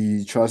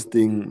be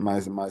trusting my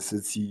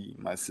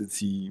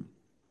city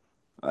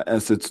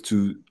assets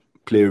to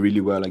play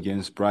really well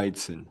against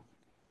Brighton.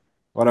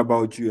 What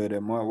about you,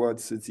 Adam? What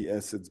city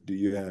assets do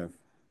you have?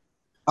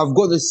 I've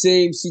got the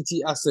same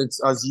City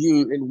assets as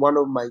you in one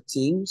of my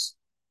teams.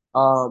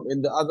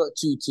 In the other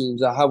two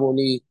teams, I have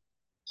only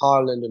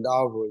Haaland and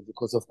Alvarez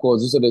because, of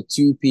course, those are the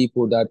two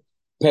people that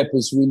Pep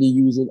is really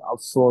using up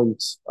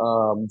front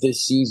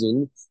this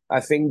season. I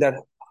think that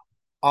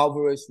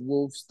Alvarez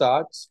will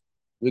start,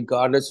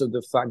 regardless of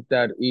the fact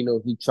that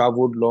he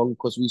traveled long,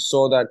 because we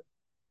saw that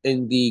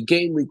in the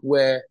game week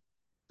where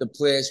the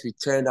players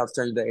returned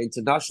after the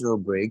international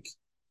break,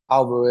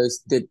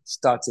 Alvarez did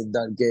start in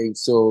that game.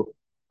 So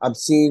I'm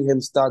seeing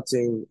him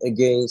starting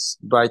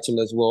against Brighton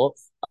as well.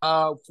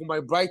 For my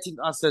Brighton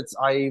assets,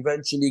 I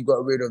eventually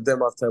got rid of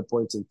them after a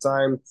point in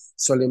time.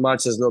 Solly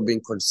March has not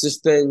been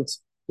consistent.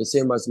 The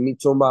same as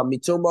Mitoma.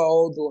 Mitoma,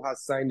 although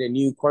has signed a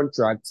new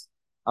contract,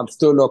 I'm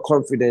still not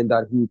confident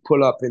that he'll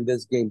pull up in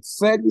this game.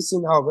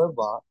 Ferguson,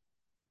 however,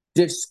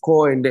 did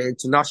score in the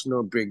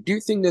international break. Do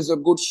you think there's a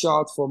good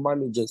shout for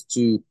managers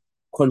to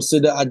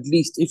consider, at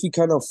least if you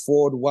can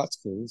afford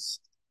Watkins,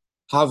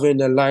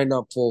 having a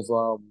lineup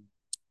of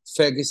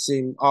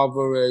Ferguson,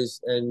 Alvarez,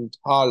 and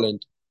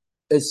Haaland?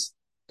 Is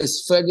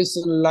is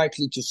Ferguson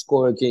likely to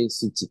score against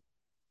City?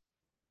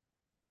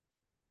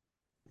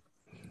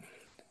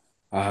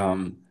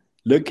 Um,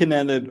 Looking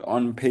at it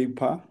on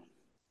paper,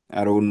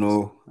 I don't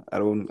know. I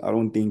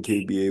don't think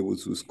he'll be able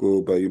to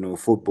score, but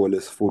football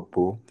is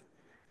football.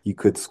 He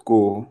could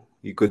score.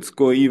 He could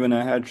score even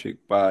a hat trick,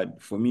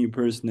 but for me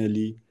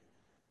personally,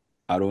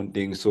 I don't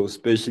think so,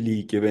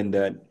 especially given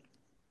that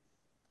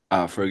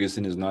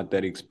Ferguson is not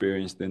that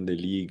experienced in the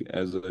league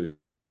as of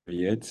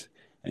yet,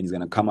 and he's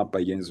gonna come up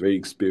against very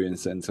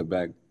experienced centre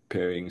back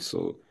pairing,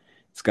 so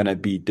it's gonna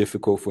be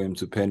difficult for him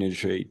to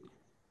penetrate.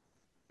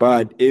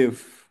 But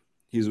if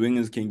his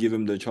wingers can give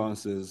him the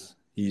chances,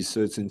 he's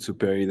certain to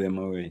parry them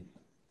away.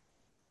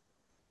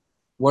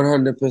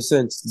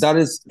 100%. That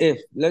is if.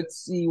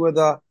 Let's see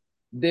whether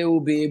they will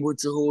be able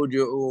to hold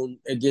your own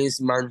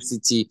against Man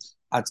City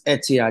at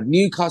Etihad.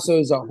 Newcastle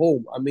is at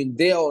home. I mean,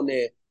 they're on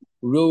a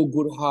real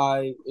good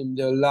high in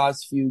the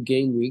last few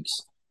game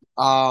weeks.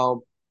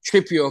 Um,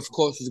 Trippier, of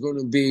course, is going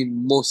to be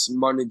in most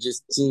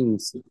managers'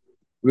 teams,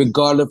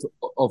 regardless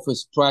of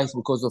his price,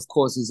 because of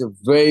course he's a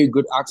very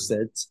good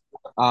asset.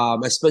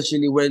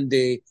 Especially when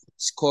they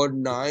scored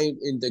 9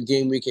 in the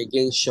game week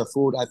against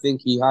Sheffield. I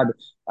think he had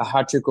a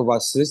hat trick of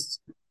assists.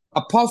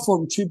 Apart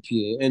from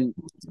Trippier, and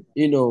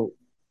you know,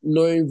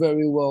 knowing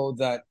very well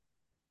that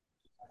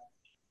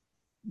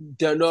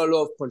there are not a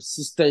lot of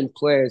consistent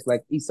players,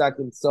 like Isak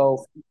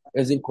himself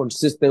isn't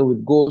consistent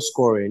with goal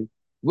scoring.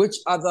 Which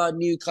other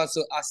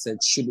Newcastle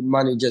assets should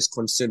managers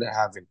consider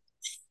having?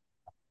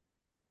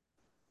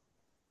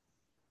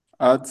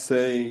 I'd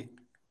say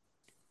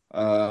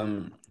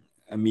um,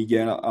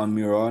 Miguel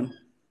Almiron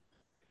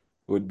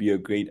would be a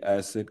great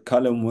asset.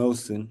 Callum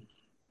Wilson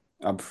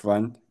up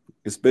front,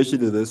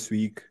 especially this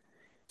week,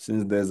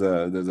 since there's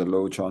a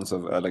low chance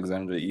of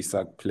Alexander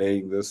Isak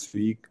playing this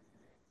week.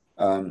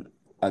 Um,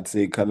 I'd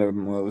say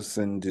Callum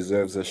Wilson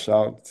deserves a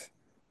shout.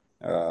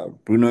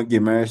 Bruno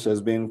Guimaraes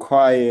has been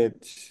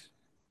quiet,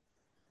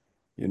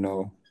 you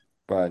know,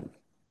 but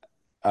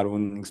I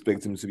don't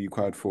expect him to be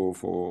quiet for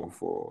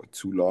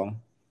too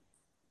long.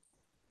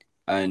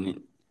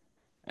 And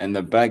and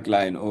the back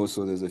line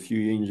also, there's a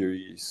few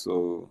injuries.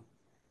 So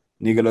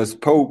Nicholas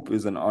Pope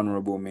is an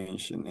honorable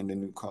mention in the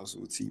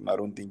Newcastle team. I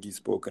don't think he's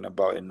spoken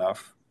about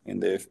enough in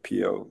the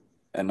FPL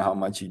and how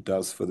much he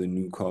does for the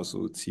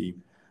Newcastle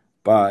team.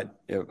 But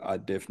I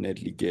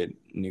definitely get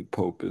Nick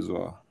Pope as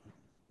well.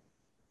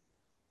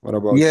 What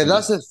about Yeah, you?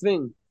 that's the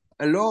thing.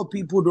 A lot of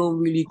people don't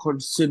really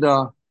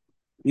consider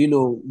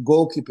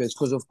goalkeepers,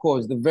 because of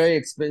course the very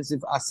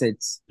expensive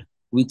assets,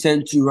 we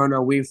tend to run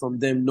away from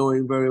them,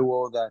 knowing very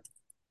well that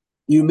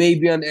you may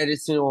be an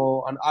Edison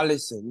or an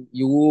Allison,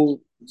 you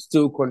will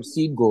still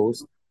concede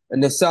goals.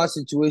 And the sad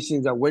situation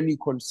is that when you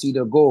concede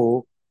a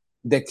goal,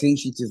 the clean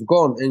sheet is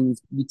gone. And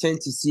we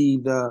tend to see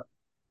the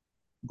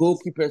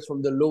goalkeepers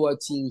from the lower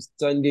teams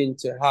tending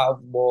to have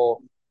more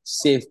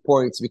safe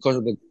points because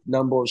of the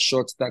number of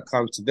shots that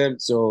come to them.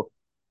 So,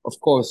 of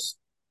course,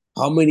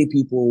 how many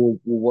people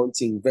will want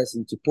to invest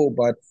into Pope?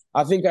 But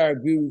I think I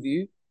agree with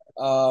you.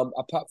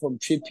 Apart from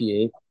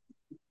Trippier,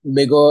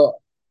 Mega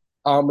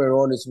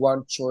Almiron is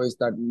one choice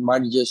that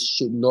managers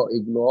should not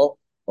ignore.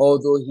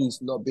 Although he's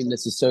not been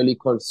necessarily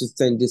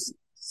consistent this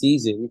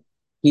season,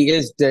 he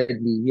is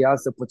deadly. He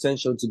has the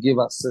potential to give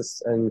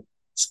assists and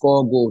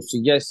score goals. So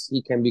yes,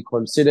 he can be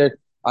considered,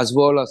 as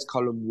well as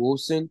Callum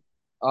Wilson,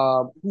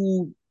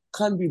 who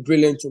can be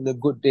brilliant on a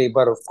good day.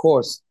 But of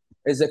course,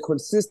 there's a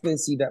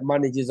consistency that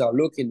managers are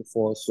looking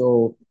for.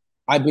 So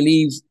I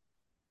believe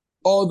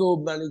although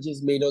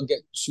managers may not get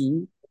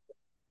two,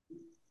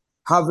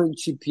 having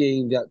Trippier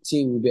in that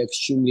team will be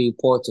extremely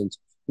important.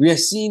 We are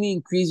seeing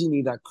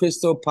increasingly that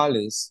Crystal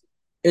Palace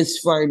is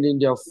finding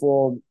their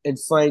form and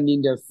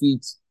finding their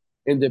feet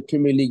in the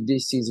Premier League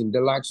this season.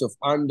 The likes of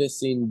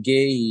Anderson,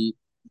 Gay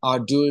are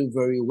doing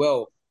very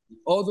well.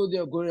 Although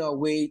they're going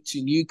away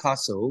to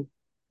Newcastle,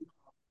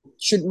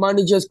 should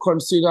managers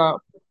consider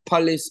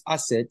Palace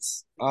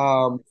assets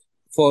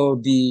for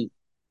the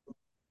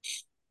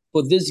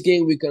for this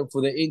game week and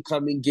for the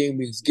incoming game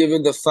weeks,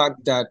 given the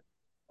fact that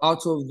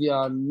out of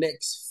their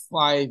next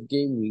 5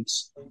 game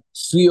weeks,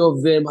 3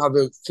 of them have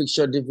a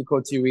fixture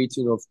difficulty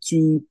rating of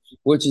 2,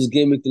 which is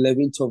game week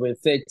 11, 12, and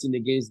 13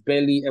 against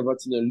Burnley,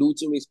 Everton, and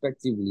Luton,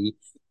 respectively.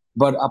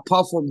 But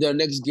apart from their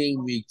next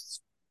game week,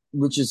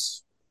 which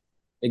is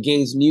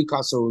against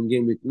Newcastle in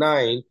game week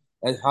 9,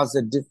 and has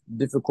a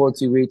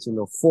difficulty rating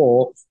of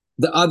 4,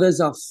 the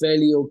others are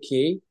fairly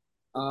okay.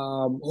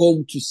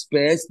 Home to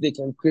Spurs, they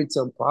can create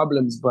some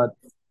problems, but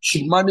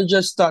should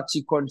managers start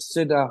to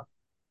consider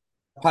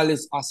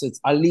Palace assets,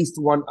 at least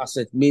one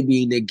asset,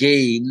 maybe in a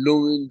game,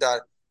 knowing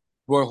that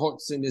Roy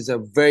Hodgson is a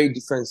very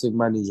defensive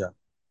manager?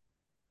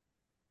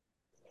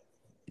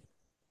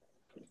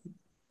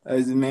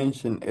 As you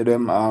mentioned,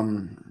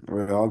 Adam,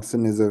 Roy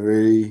Hodgson is a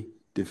very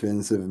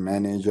defensive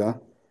manager.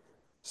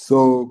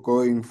 So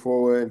going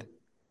forward,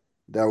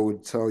 that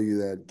would tell you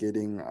that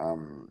getting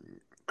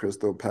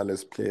Crystal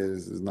Palace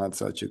players is not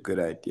such a good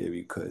idea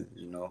because,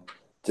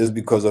 just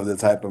because of the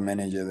type of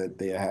manager that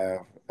they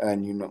have.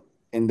 And,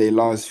 in their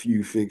last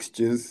few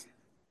fixtures,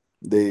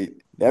 they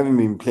haven't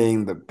been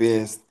playing the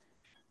best.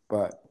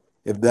 But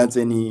if that's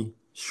any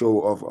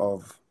show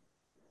of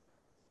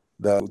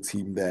the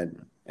team that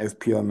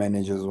FPL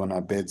managers want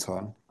to bet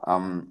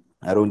on,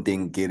 I don't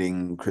think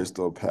getting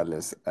Crystal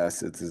Palace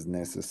assets is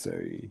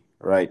necessary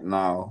right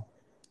now.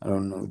 I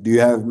don't know.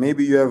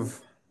 Maybe you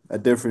have a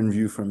different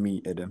view from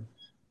me, Adam?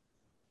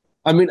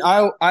 I mean,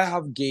 I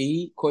have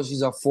Gay because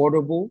he's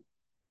affordable.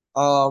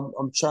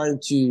 I'm trying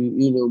to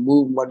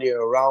move money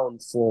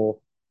around for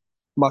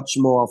much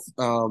more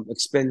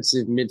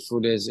expensive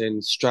midfielders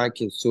and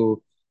strikers.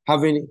 So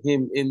having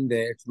him in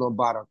there, it's not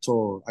bad at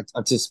all.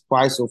 At his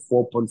price of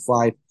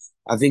 4.5,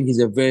 I think he's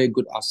a very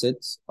good asset.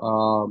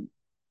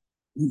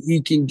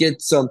 He can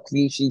get some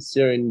clean sheets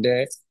here and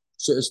there,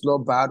 so it's not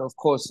bad. Of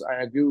course,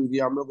 I agree with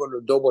you. I'm not going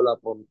to double up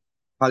on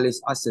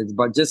Palace assets,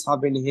 but just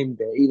having him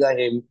there, either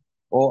him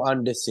or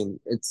Anderson,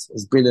 it's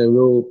been a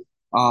real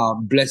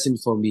blessing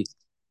for me.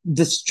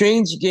 The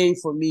strange game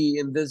for me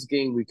in this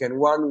game weekend,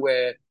 one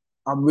where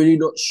I'm really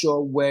not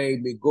sure where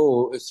it may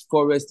go, is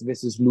Forest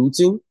versus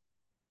Luton.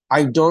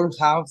 I don't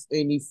have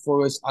any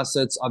Forest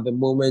assets at the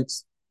moment,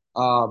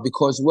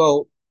 because,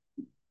 well,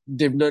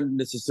 they've not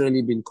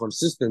necessarily been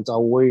consistent.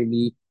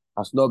 Awani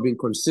has not been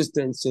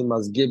consistent, same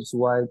as Gibbs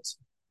White.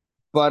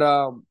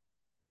 But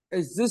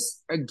is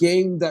this a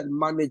game that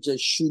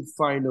managers should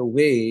find a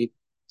way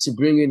to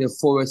bring in a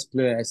Forest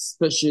player,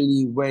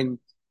 especially when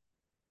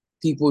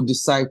people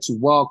decide to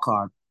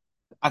wildcard?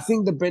 I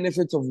think the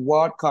benefit of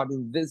wildcard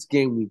in this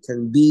game week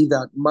can be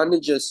that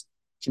managers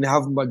can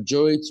have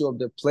majority of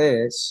the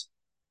players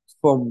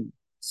from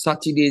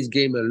Saturday's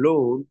game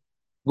alone,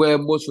 where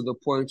most of the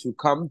points will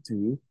come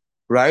to,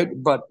 right?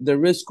 But the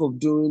risk of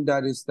doing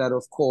that is that,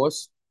 of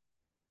course,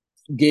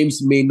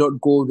 games may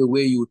not go the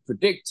way you would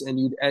predict and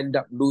you'd end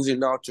up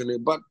losing out on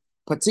it. But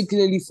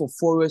particularly for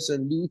Forest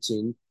and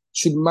Luton,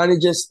 should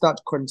managers start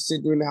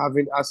considering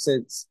having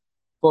assets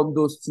from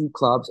those two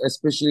clubs,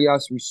 especially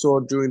as we saw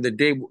during the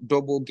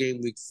double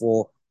game week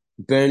for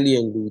Burnley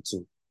and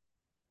Luton?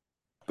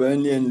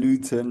 Burnley and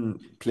Luton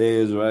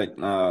players right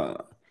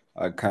now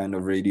are kind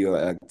of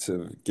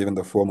radioactive given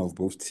the form of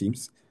both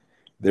teams.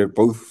 They're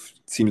both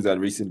teams that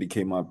recently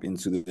came up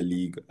into the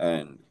league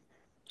and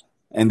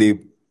they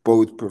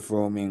both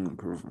performing,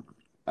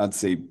 I'd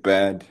say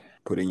bad,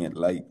 putting it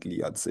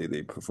lightly. I'd say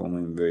they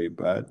performing very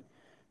bad.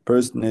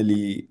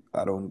 Personally,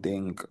 I don't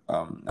think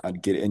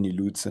I'd get any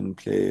Luton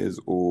players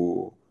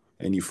or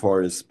any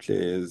Forest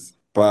players,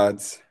 but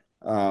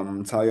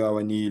Tayo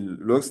Awani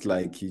looks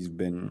like he's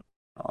been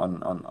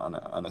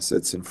on a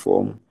certain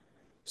form,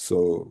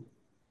 so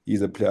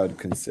he's a player I'd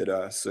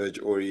consider. Serge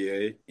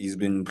Aurier, he's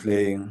been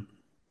playing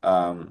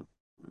um,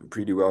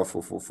 pretty well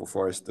for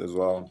Forest as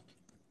well.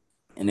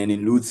 And then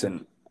in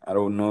Luton, I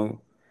don't know,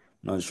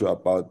 not sure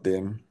about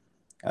them.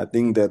 I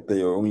think that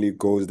the only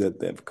goals that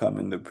they've come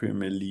in the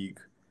Premier League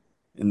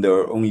and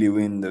their only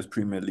win in the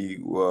Premier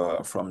League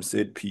were from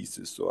set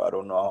pieces. So I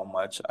don't know how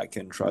much I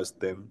can trust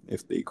them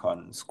if they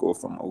can't score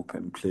from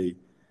open play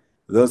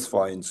thus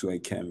far into a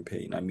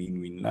campaign. I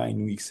mean, we're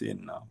 9 weeks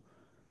in now.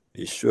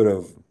 They should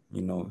have,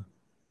 you know,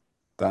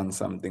 done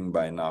something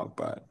by now,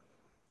 but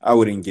I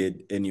wouldn't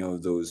get any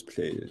of those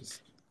players.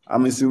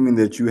 I'm assuming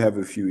that you have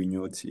a few in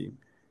your team.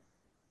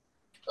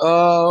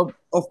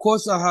 Of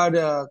course, I had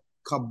a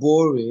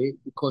Kabore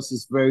because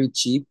it's very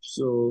cheap.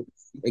 So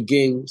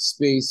again,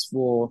 space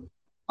for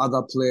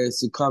other players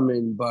to come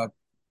in, but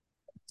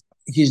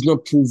he's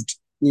not proved,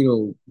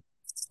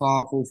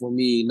 powerful for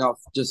me enough,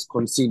 just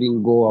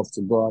conceding goal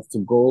after goal after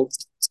goal.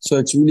 So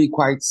it's really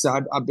quite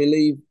sad. I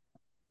believe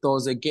there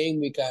was a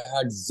game week I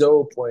had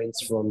 0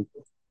 points from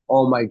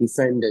all my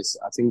defenders.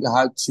 I think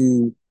I had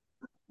two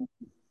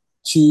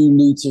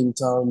Luton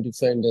Town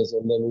defenders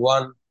and then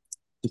one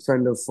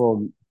defender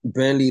from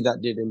Burnley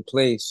that didn't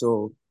play.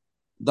 So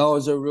that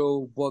was a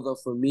real bother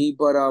for me.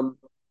 But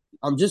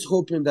I'm just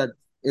hoping that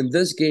in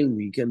this game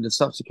week and the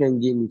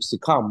subsequent game weeks to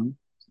come,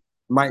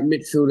 my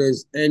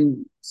midfielders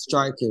and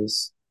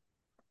strikers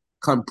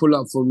can pull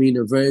up for me in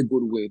a very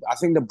good way. I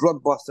think the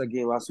blockbuster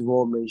game, as we've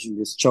all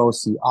mentioned, is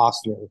Chelsea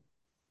Arsenal.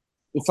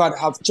 In fact,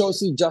 have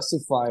Chelsea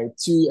justified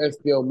two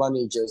FPL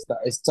managers that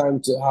it's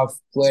time to have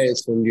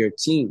players from their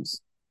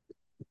teams?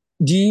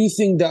 Do you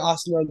think the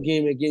Arsenal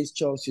game against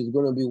Chelsea is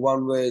going to be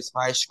one where it's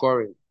high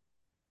scoring?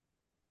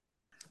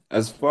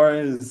 As far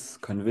as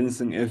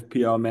convincing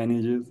FPL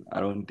managers, I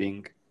don't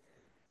think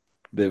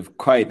they've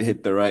quite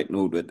hit the right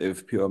note with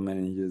FPL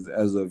managers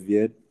as of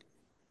yet.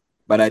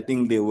 But I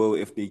think they will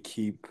if they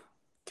keep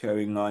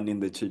carrying on in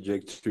the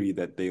trajectory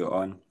that they're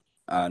on.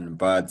 And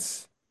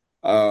but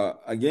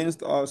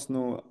against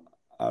Arsenal,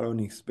 I don't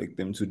expect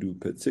them to do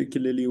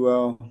particularly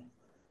well.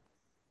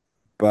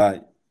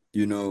 But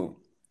you know,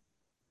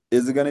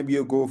 is it gonna be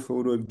a goal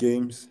forward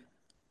games?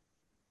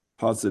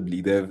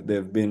 Possibly.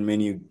 There've been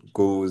many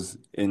goals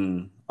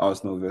in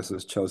Arsenal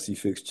versus Chelsea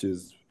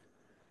fixtures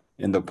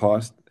in the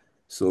past.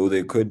 So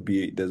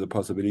there's a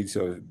possibility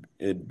of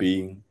it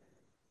being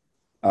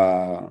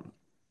uh,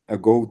 a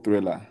goal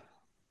thriller.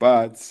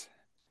 But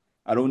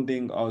I don't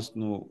think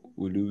Arsenal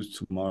will lose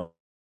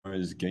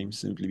tomorrow's game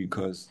simply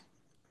because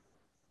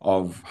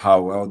of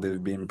how well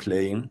they've been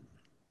playing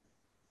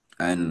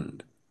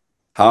and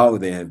how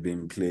they have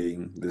been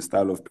playing, the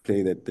style of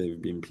play that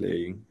they've been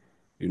playing,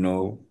 you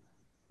know,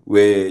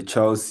 where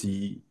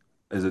Chelsea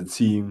as a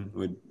team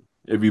with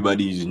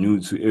everybody's new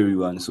to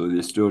everyone, so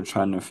they're still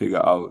trying to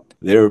figure out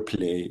their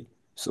play.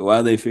 So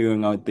while they're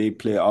figuring out they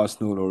play,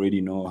 Arsenal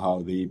already know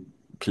how they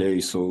play,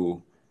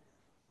 so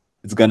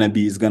it's gonna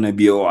be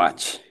a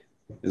watch,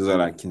 is all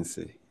I can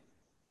say.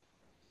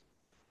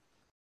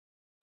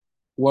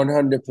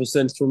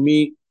 100% for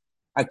me.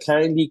 I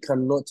kindly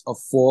cannot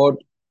afford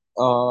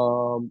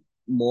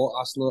more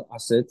Arsenal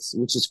assets,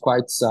 which is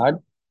quite sad.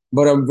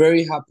 But I'm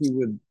very happy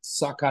with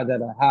Saka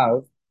that I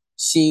have,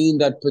 seeing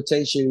that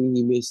potentially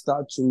he may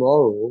start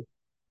tomorrow.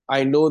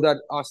 I know that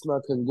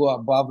Arsenal can go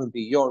above and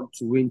beyond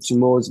to win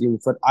tomorrow's game,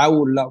 but I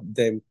would love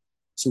them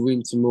to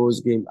win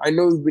tomorrow's game. I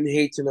know we've been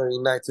hating on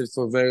United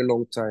for a very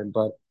long time,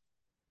 but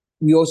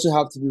we also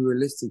have to be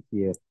realistic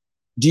here.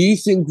 Do you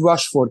think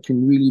Rashford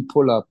can really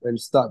pull up and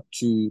start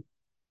to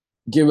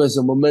give us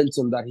a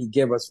momentum that he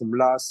gave us from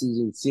last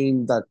season,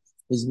 seeing that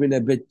he's been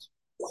a bit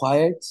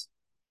quiet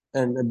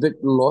and a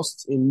bit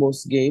lost in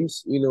most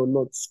games,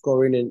 not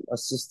scoring and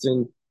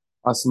assisting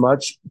as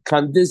much?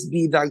 Can this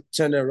be that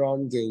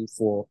turnaround game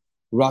for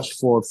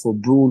Rashford, for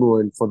Bruno,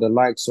 and for the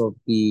likes of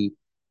the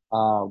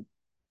uh,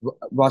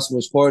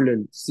 Rasmus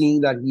Højlund,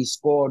 seeing that he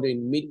scored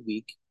in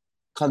midweek?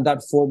 Can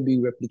that form be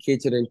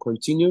replicated and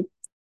continued?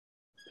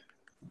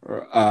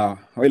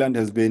 Hoyland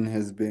has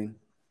been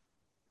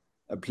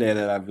a player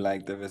that I've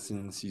liked ever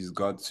since he's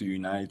got to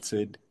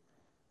United.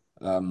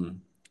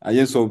 I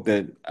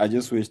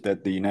just wish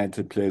that the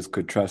United players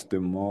could trust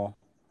him more.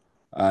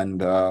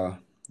 And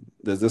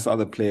there's this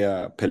other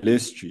player,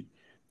 Pelistri.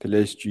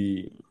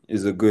 Pelistri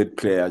is a good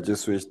player. I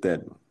just wish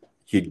that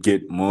he'd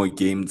get more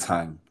game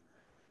time.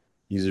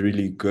 He's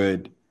really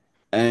good.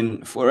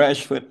 And for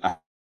Rashford, I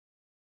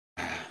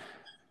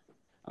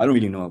don't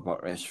really know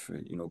about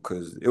Rashford,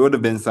 because it would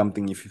have been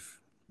something if,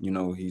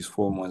 his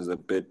form was a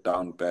bit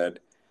down bad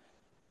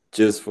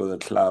just for the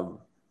club.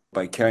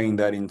 By carrying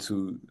that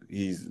into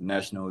his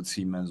national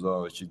team as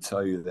well, it should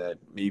tell you that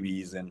maybe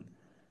he's in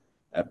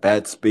a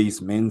bad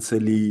space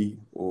mentally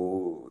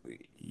or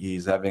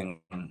he's having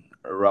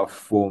a rough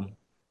form.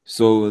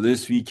 So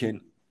this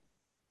weekend,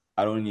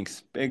 I don't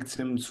expect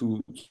him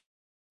to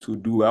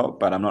do well,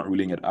 but I'm not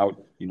ruling it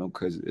out,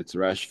 because it's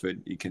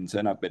Rashford. He can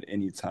turn up at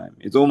any time.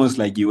 It's almost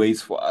like he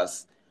waits for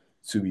us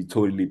to be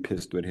totally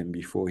pissed with him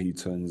before he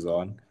turns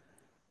on.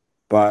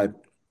 But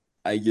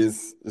I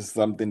guess it's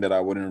something that I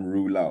wouldn't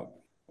rule out.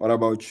 What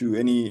about you?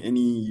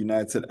 Any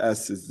United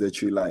assets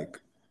that you like?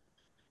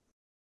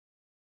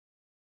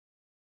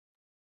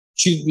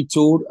 Truth be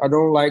told, I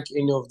don't like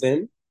any of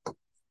them.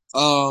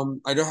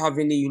 I don't have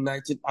any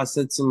United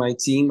assets in my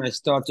team. I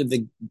started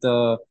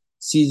the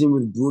season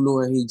with Bruno,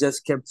 and he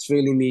just kept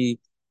failing me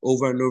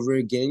over and over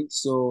again.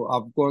 So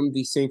I've gone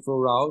the safer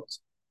route,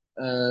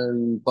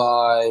 and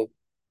by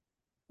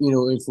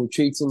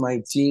infiltrating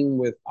my team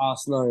with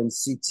Arsenal and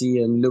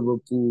City and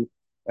Liverpool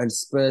and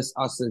Spurs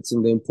assets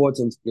in the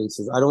important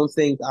places. I don't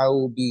think I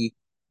will be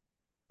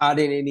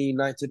adding any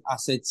United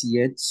assets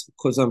yet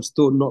because I'm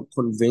still not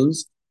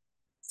convinced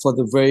for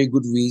the very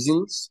good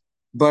reasons.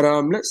 But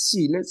let's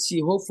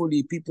see.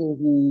 Hopefully, people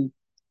who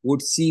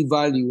would see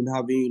value in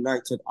having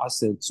United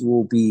assets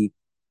will be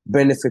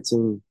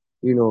benefiting.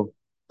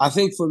 I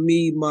think for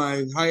me,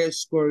 my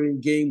highest scoring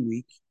game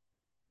week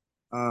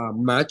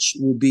match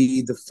will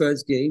be the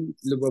first game,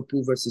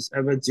 Liverpool versus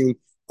Everton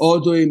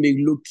although it may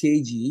look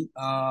cagey,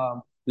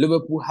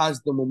 Liverpool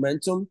has the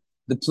momentum.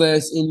 The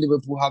players in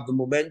Liverpool have the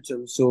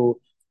momentum. So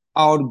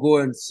I would go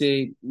and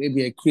say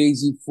maybe a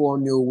crazy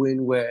 4-0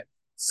 win where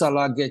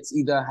Salah gets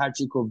either a hat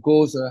trick of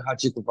goals or a hat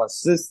trick of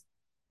assists.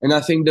 And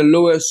I think the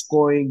lowest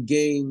scoring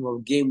game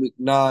of game week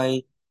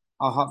 9,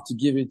 I'll have to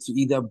give it to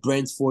either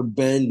Brentford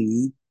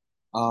Burnley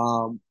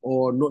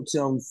or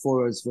Nottingham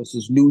Forest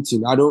versus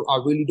Luton. I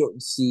really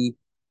don't see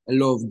a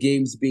lot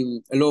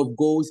of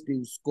goals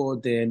being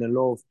scored there, and a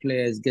lot of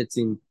players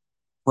getting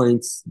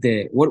points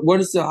there. What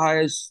is the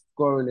highest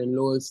scoring and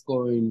lowest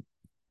scoring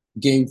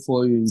game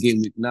for you in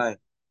game week 9?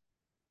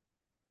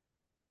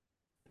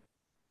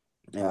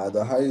 Yeah,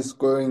 the highest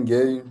scoring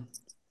game.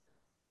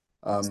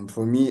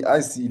 For me, I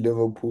see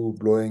Liverpool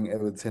blowing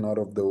Everton out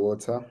of the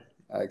water.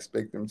 I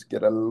expect them to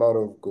get a lot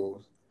of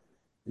goals.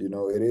 You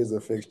know, it is a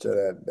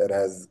fixture that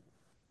has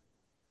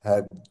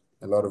had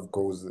a lot of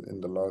goals in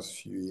the last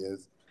few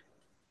years.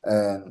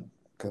 And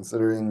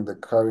considering the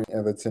current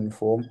Everton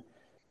form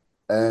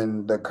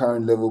and the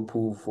current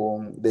Liverpool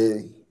form,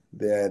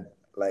 they're at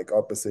like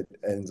opposite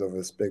ends of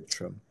a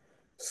spectrum.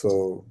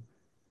 So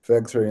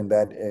factoring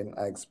that in,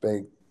 I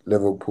expect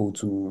Liverpool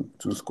to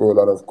score a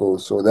lot of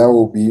goals. So that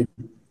will be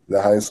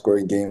the highest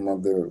scoring game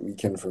of the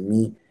weekend for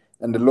me.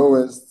 And the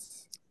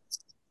lowest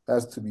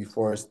has to be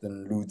Forest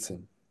and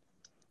Luton.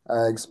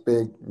 I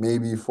expect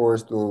maybe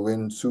Forest will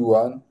win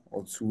 2-1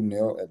 or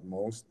 2-0 at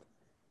most.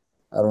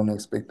 I don't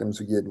expect them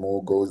to get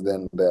more goals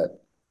than that.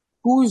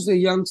 Who is the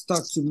youngster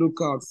to look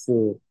out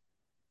for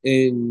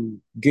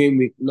in game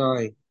week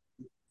 9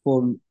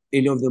 from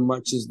any of the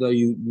matches that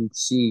you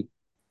see?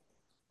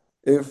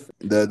 If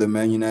the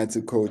Man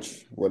United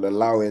coach will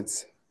allow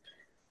it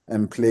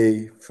and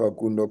play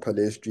Facundo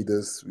Palestri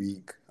this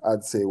week,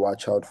 I'd say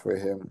watch out for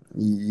him.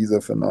 He's a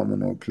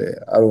phenomenal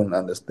player. I don't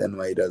understand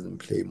why he doesn't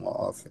play more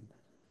often.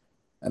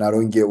 And I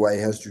don't get why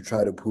he has to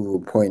try to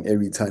prove a point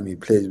every time he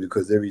plays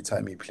because every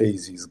time he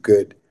plays, he's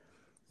good.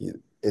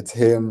 It's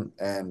him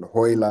and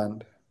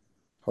Hoyland.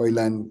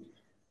 Hoyland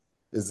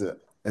is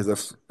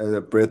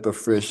a breath of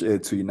fresh air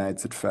to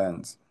United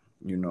fans,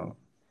 you know,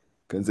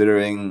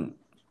 considering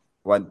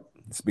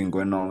what's been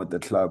going on with the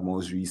club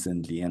most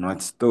recently and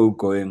what's still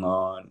going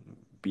on,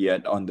 be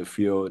it on the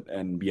field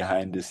and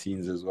behind the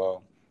scenes as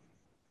well.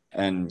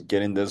 And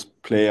getting this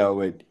player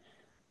with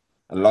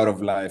a lot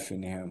of life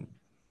in him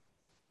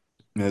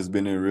has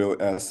been a real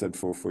asset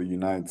for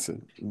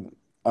United.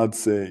 I'd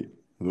say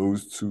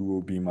those two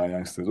will be my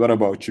youngsters. What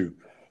about you?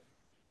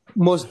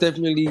 Most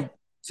definitely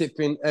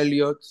tipping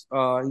Elliott.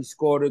 He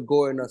scored a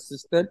goal and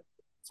assisted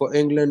for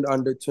England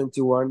under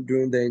 21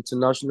 during the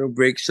international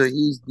break. So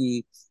he's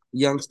the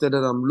youngster that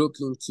I'm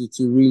looking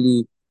to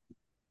really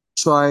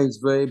try his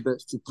very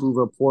best to prove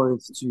a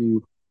point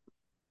to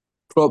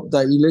Klopp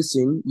that you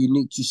listen, you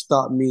need to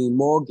start me in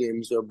more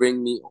games or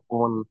bring me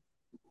on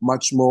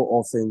much more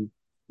often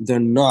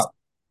than not.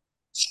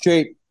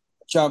 Straight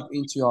jump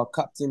into our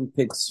captain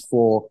picks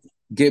for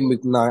game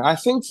week 9. I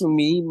think for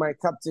me, my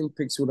captain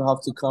picks would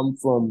have to come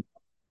from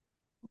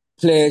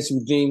players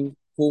within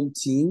home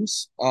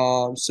teams.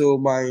 So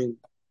my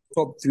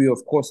top three,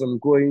 of course, I'm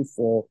going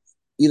for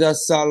either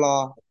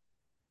Salah,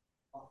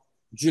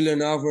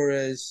 Julian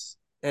Alvarez,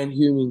 and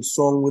Heung-min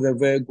Song with a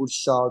very good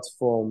shout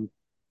from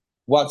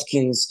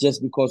Watkins,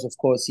 just because, of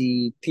course,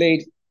 he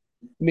played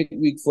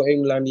midweek for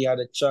England. He had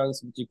a chance,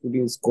 but he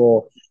couldn't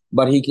score.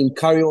 But he can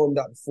carry on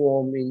that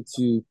form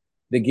into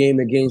the game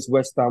against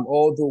West Ham.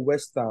 Although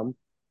West Ham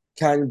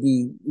can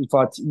be, in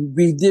fact,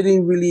 we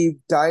didn't really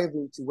dive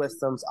into West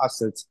Ham's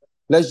assets.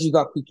 Let's do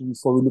that quickly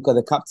before we look at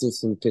the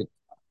captaincy pick.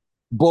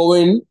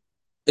 Bowen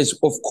is,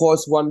 of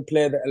course, one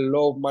player that a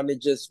lot of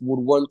managers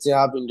would want to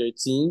have in their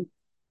team.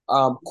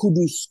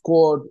 Kudu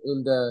scored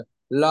in the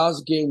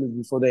last game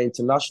before the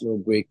international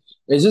break.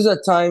 Is this a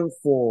time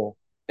for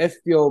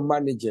FPL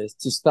managers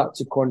to start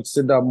to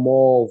consider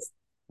more of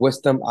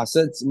West Ham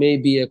assets?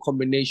 Maybe a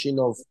combination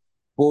of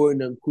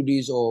Bowen and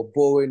Kudus or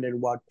Bowen and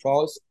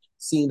Ward-Prowse,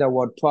 seeing that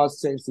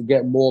Ward-Prowse tends to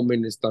get more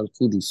minutes than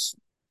Kudus.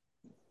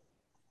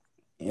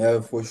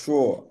 Yeah, for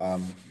sure.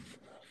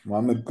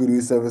 Mohamed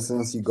Kudus, ever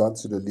since he got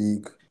to the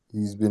league,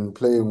 he's been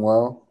playing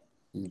well.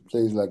 He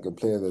plays like a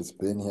player that's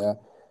been here.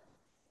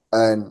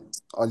 And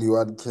Ollie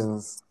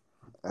Watkins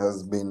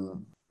has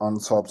been on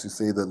top, to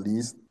say the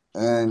least.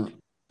 And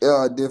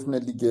yeah, I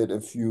definitely get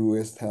a few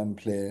West Ham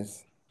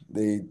players.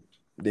 They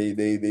they've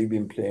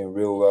been playing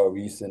real well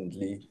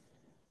recently.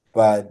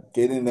 But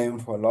getting them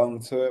for long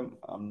term,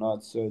 I'm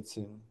not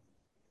certain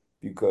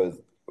because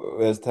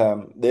West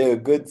Ham, they're a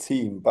good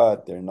team,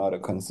 but they're not a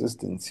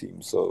consistent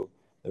team. So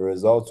the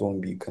results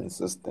won't be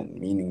consistent,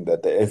 meaning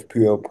that the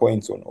FPL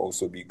points won't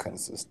also be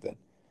consistent.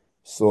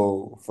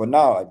 So for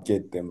now, I'd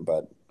get them,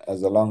 but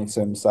as a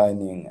long-term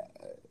signing,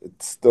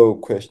 it's still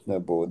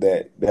questionable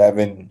that they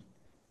haven't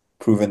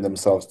proven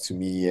themselves to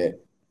me yet.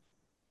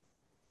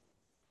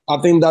 I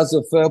think that's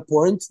a fair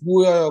point.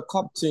 Who are your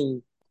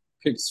captain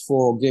picks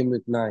for game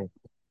week 9?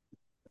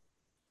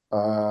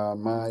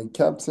 My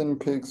captain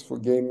picks for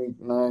game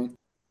week 9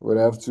 would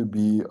have to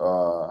be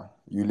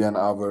Julian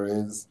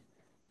Alvarez.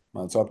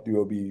 My top three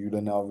will be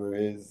Julian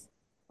Alvarez,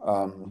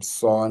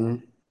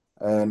 Son,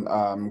 and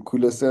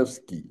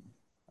Kulusevski.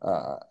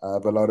 I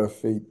have a lot of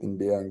faith in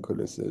Dejan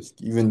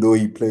Kulusevski, even though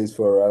he plays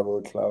for a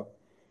rival club.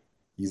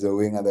 He's a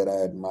winger that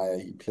I admire.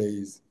 He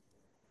plays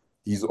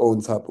his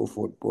own type of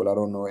football. I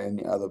don't know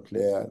any other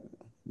player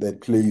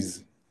that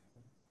plays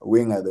a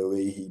winger the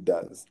way he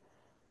does.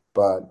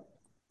 But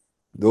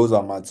those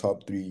are my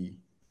top three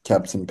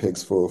captain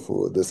picks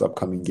for this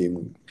upcoming game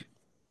week.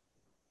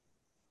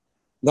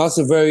 That's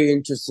a very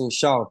interesting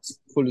shout.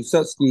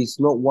 Kulusevski is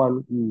not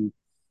one who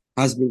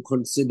has been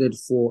considered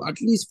for, at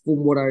least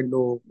from what I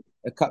know,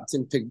 a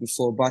captain pick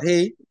before. But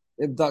hey,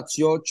 if that's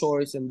your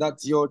choice and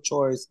that's your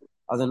choice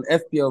as an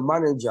FPL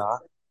manager,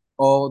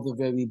 all the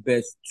very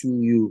best to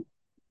you.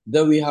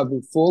 There we have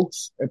it,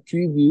 folks, a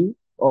preview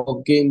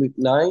of Game Week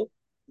 9,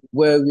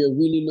 where we are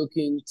really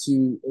looking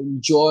to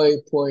enjoy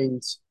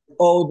points,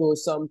 although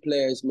some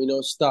players may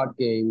not start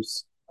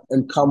games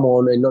and come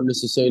on and not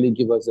necessarily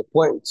give us a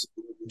point.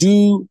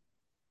 Do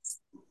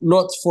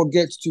not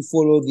forget to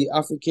follow the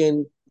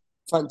African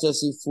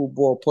Fantasy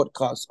Football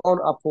Podcast on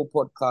Apple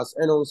Podcasts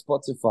and on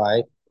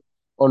Spotify,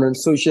 on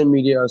social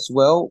media as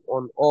well,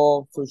 on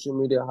all social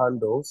media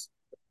handles,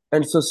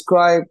 and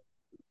subscribe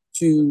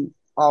to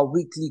our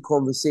weekly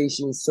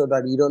conversations so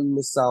that you don't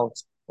miss out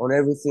on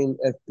everything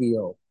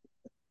FPL.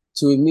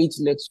 Till we meet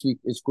next week,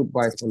 it's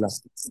goodbye for now.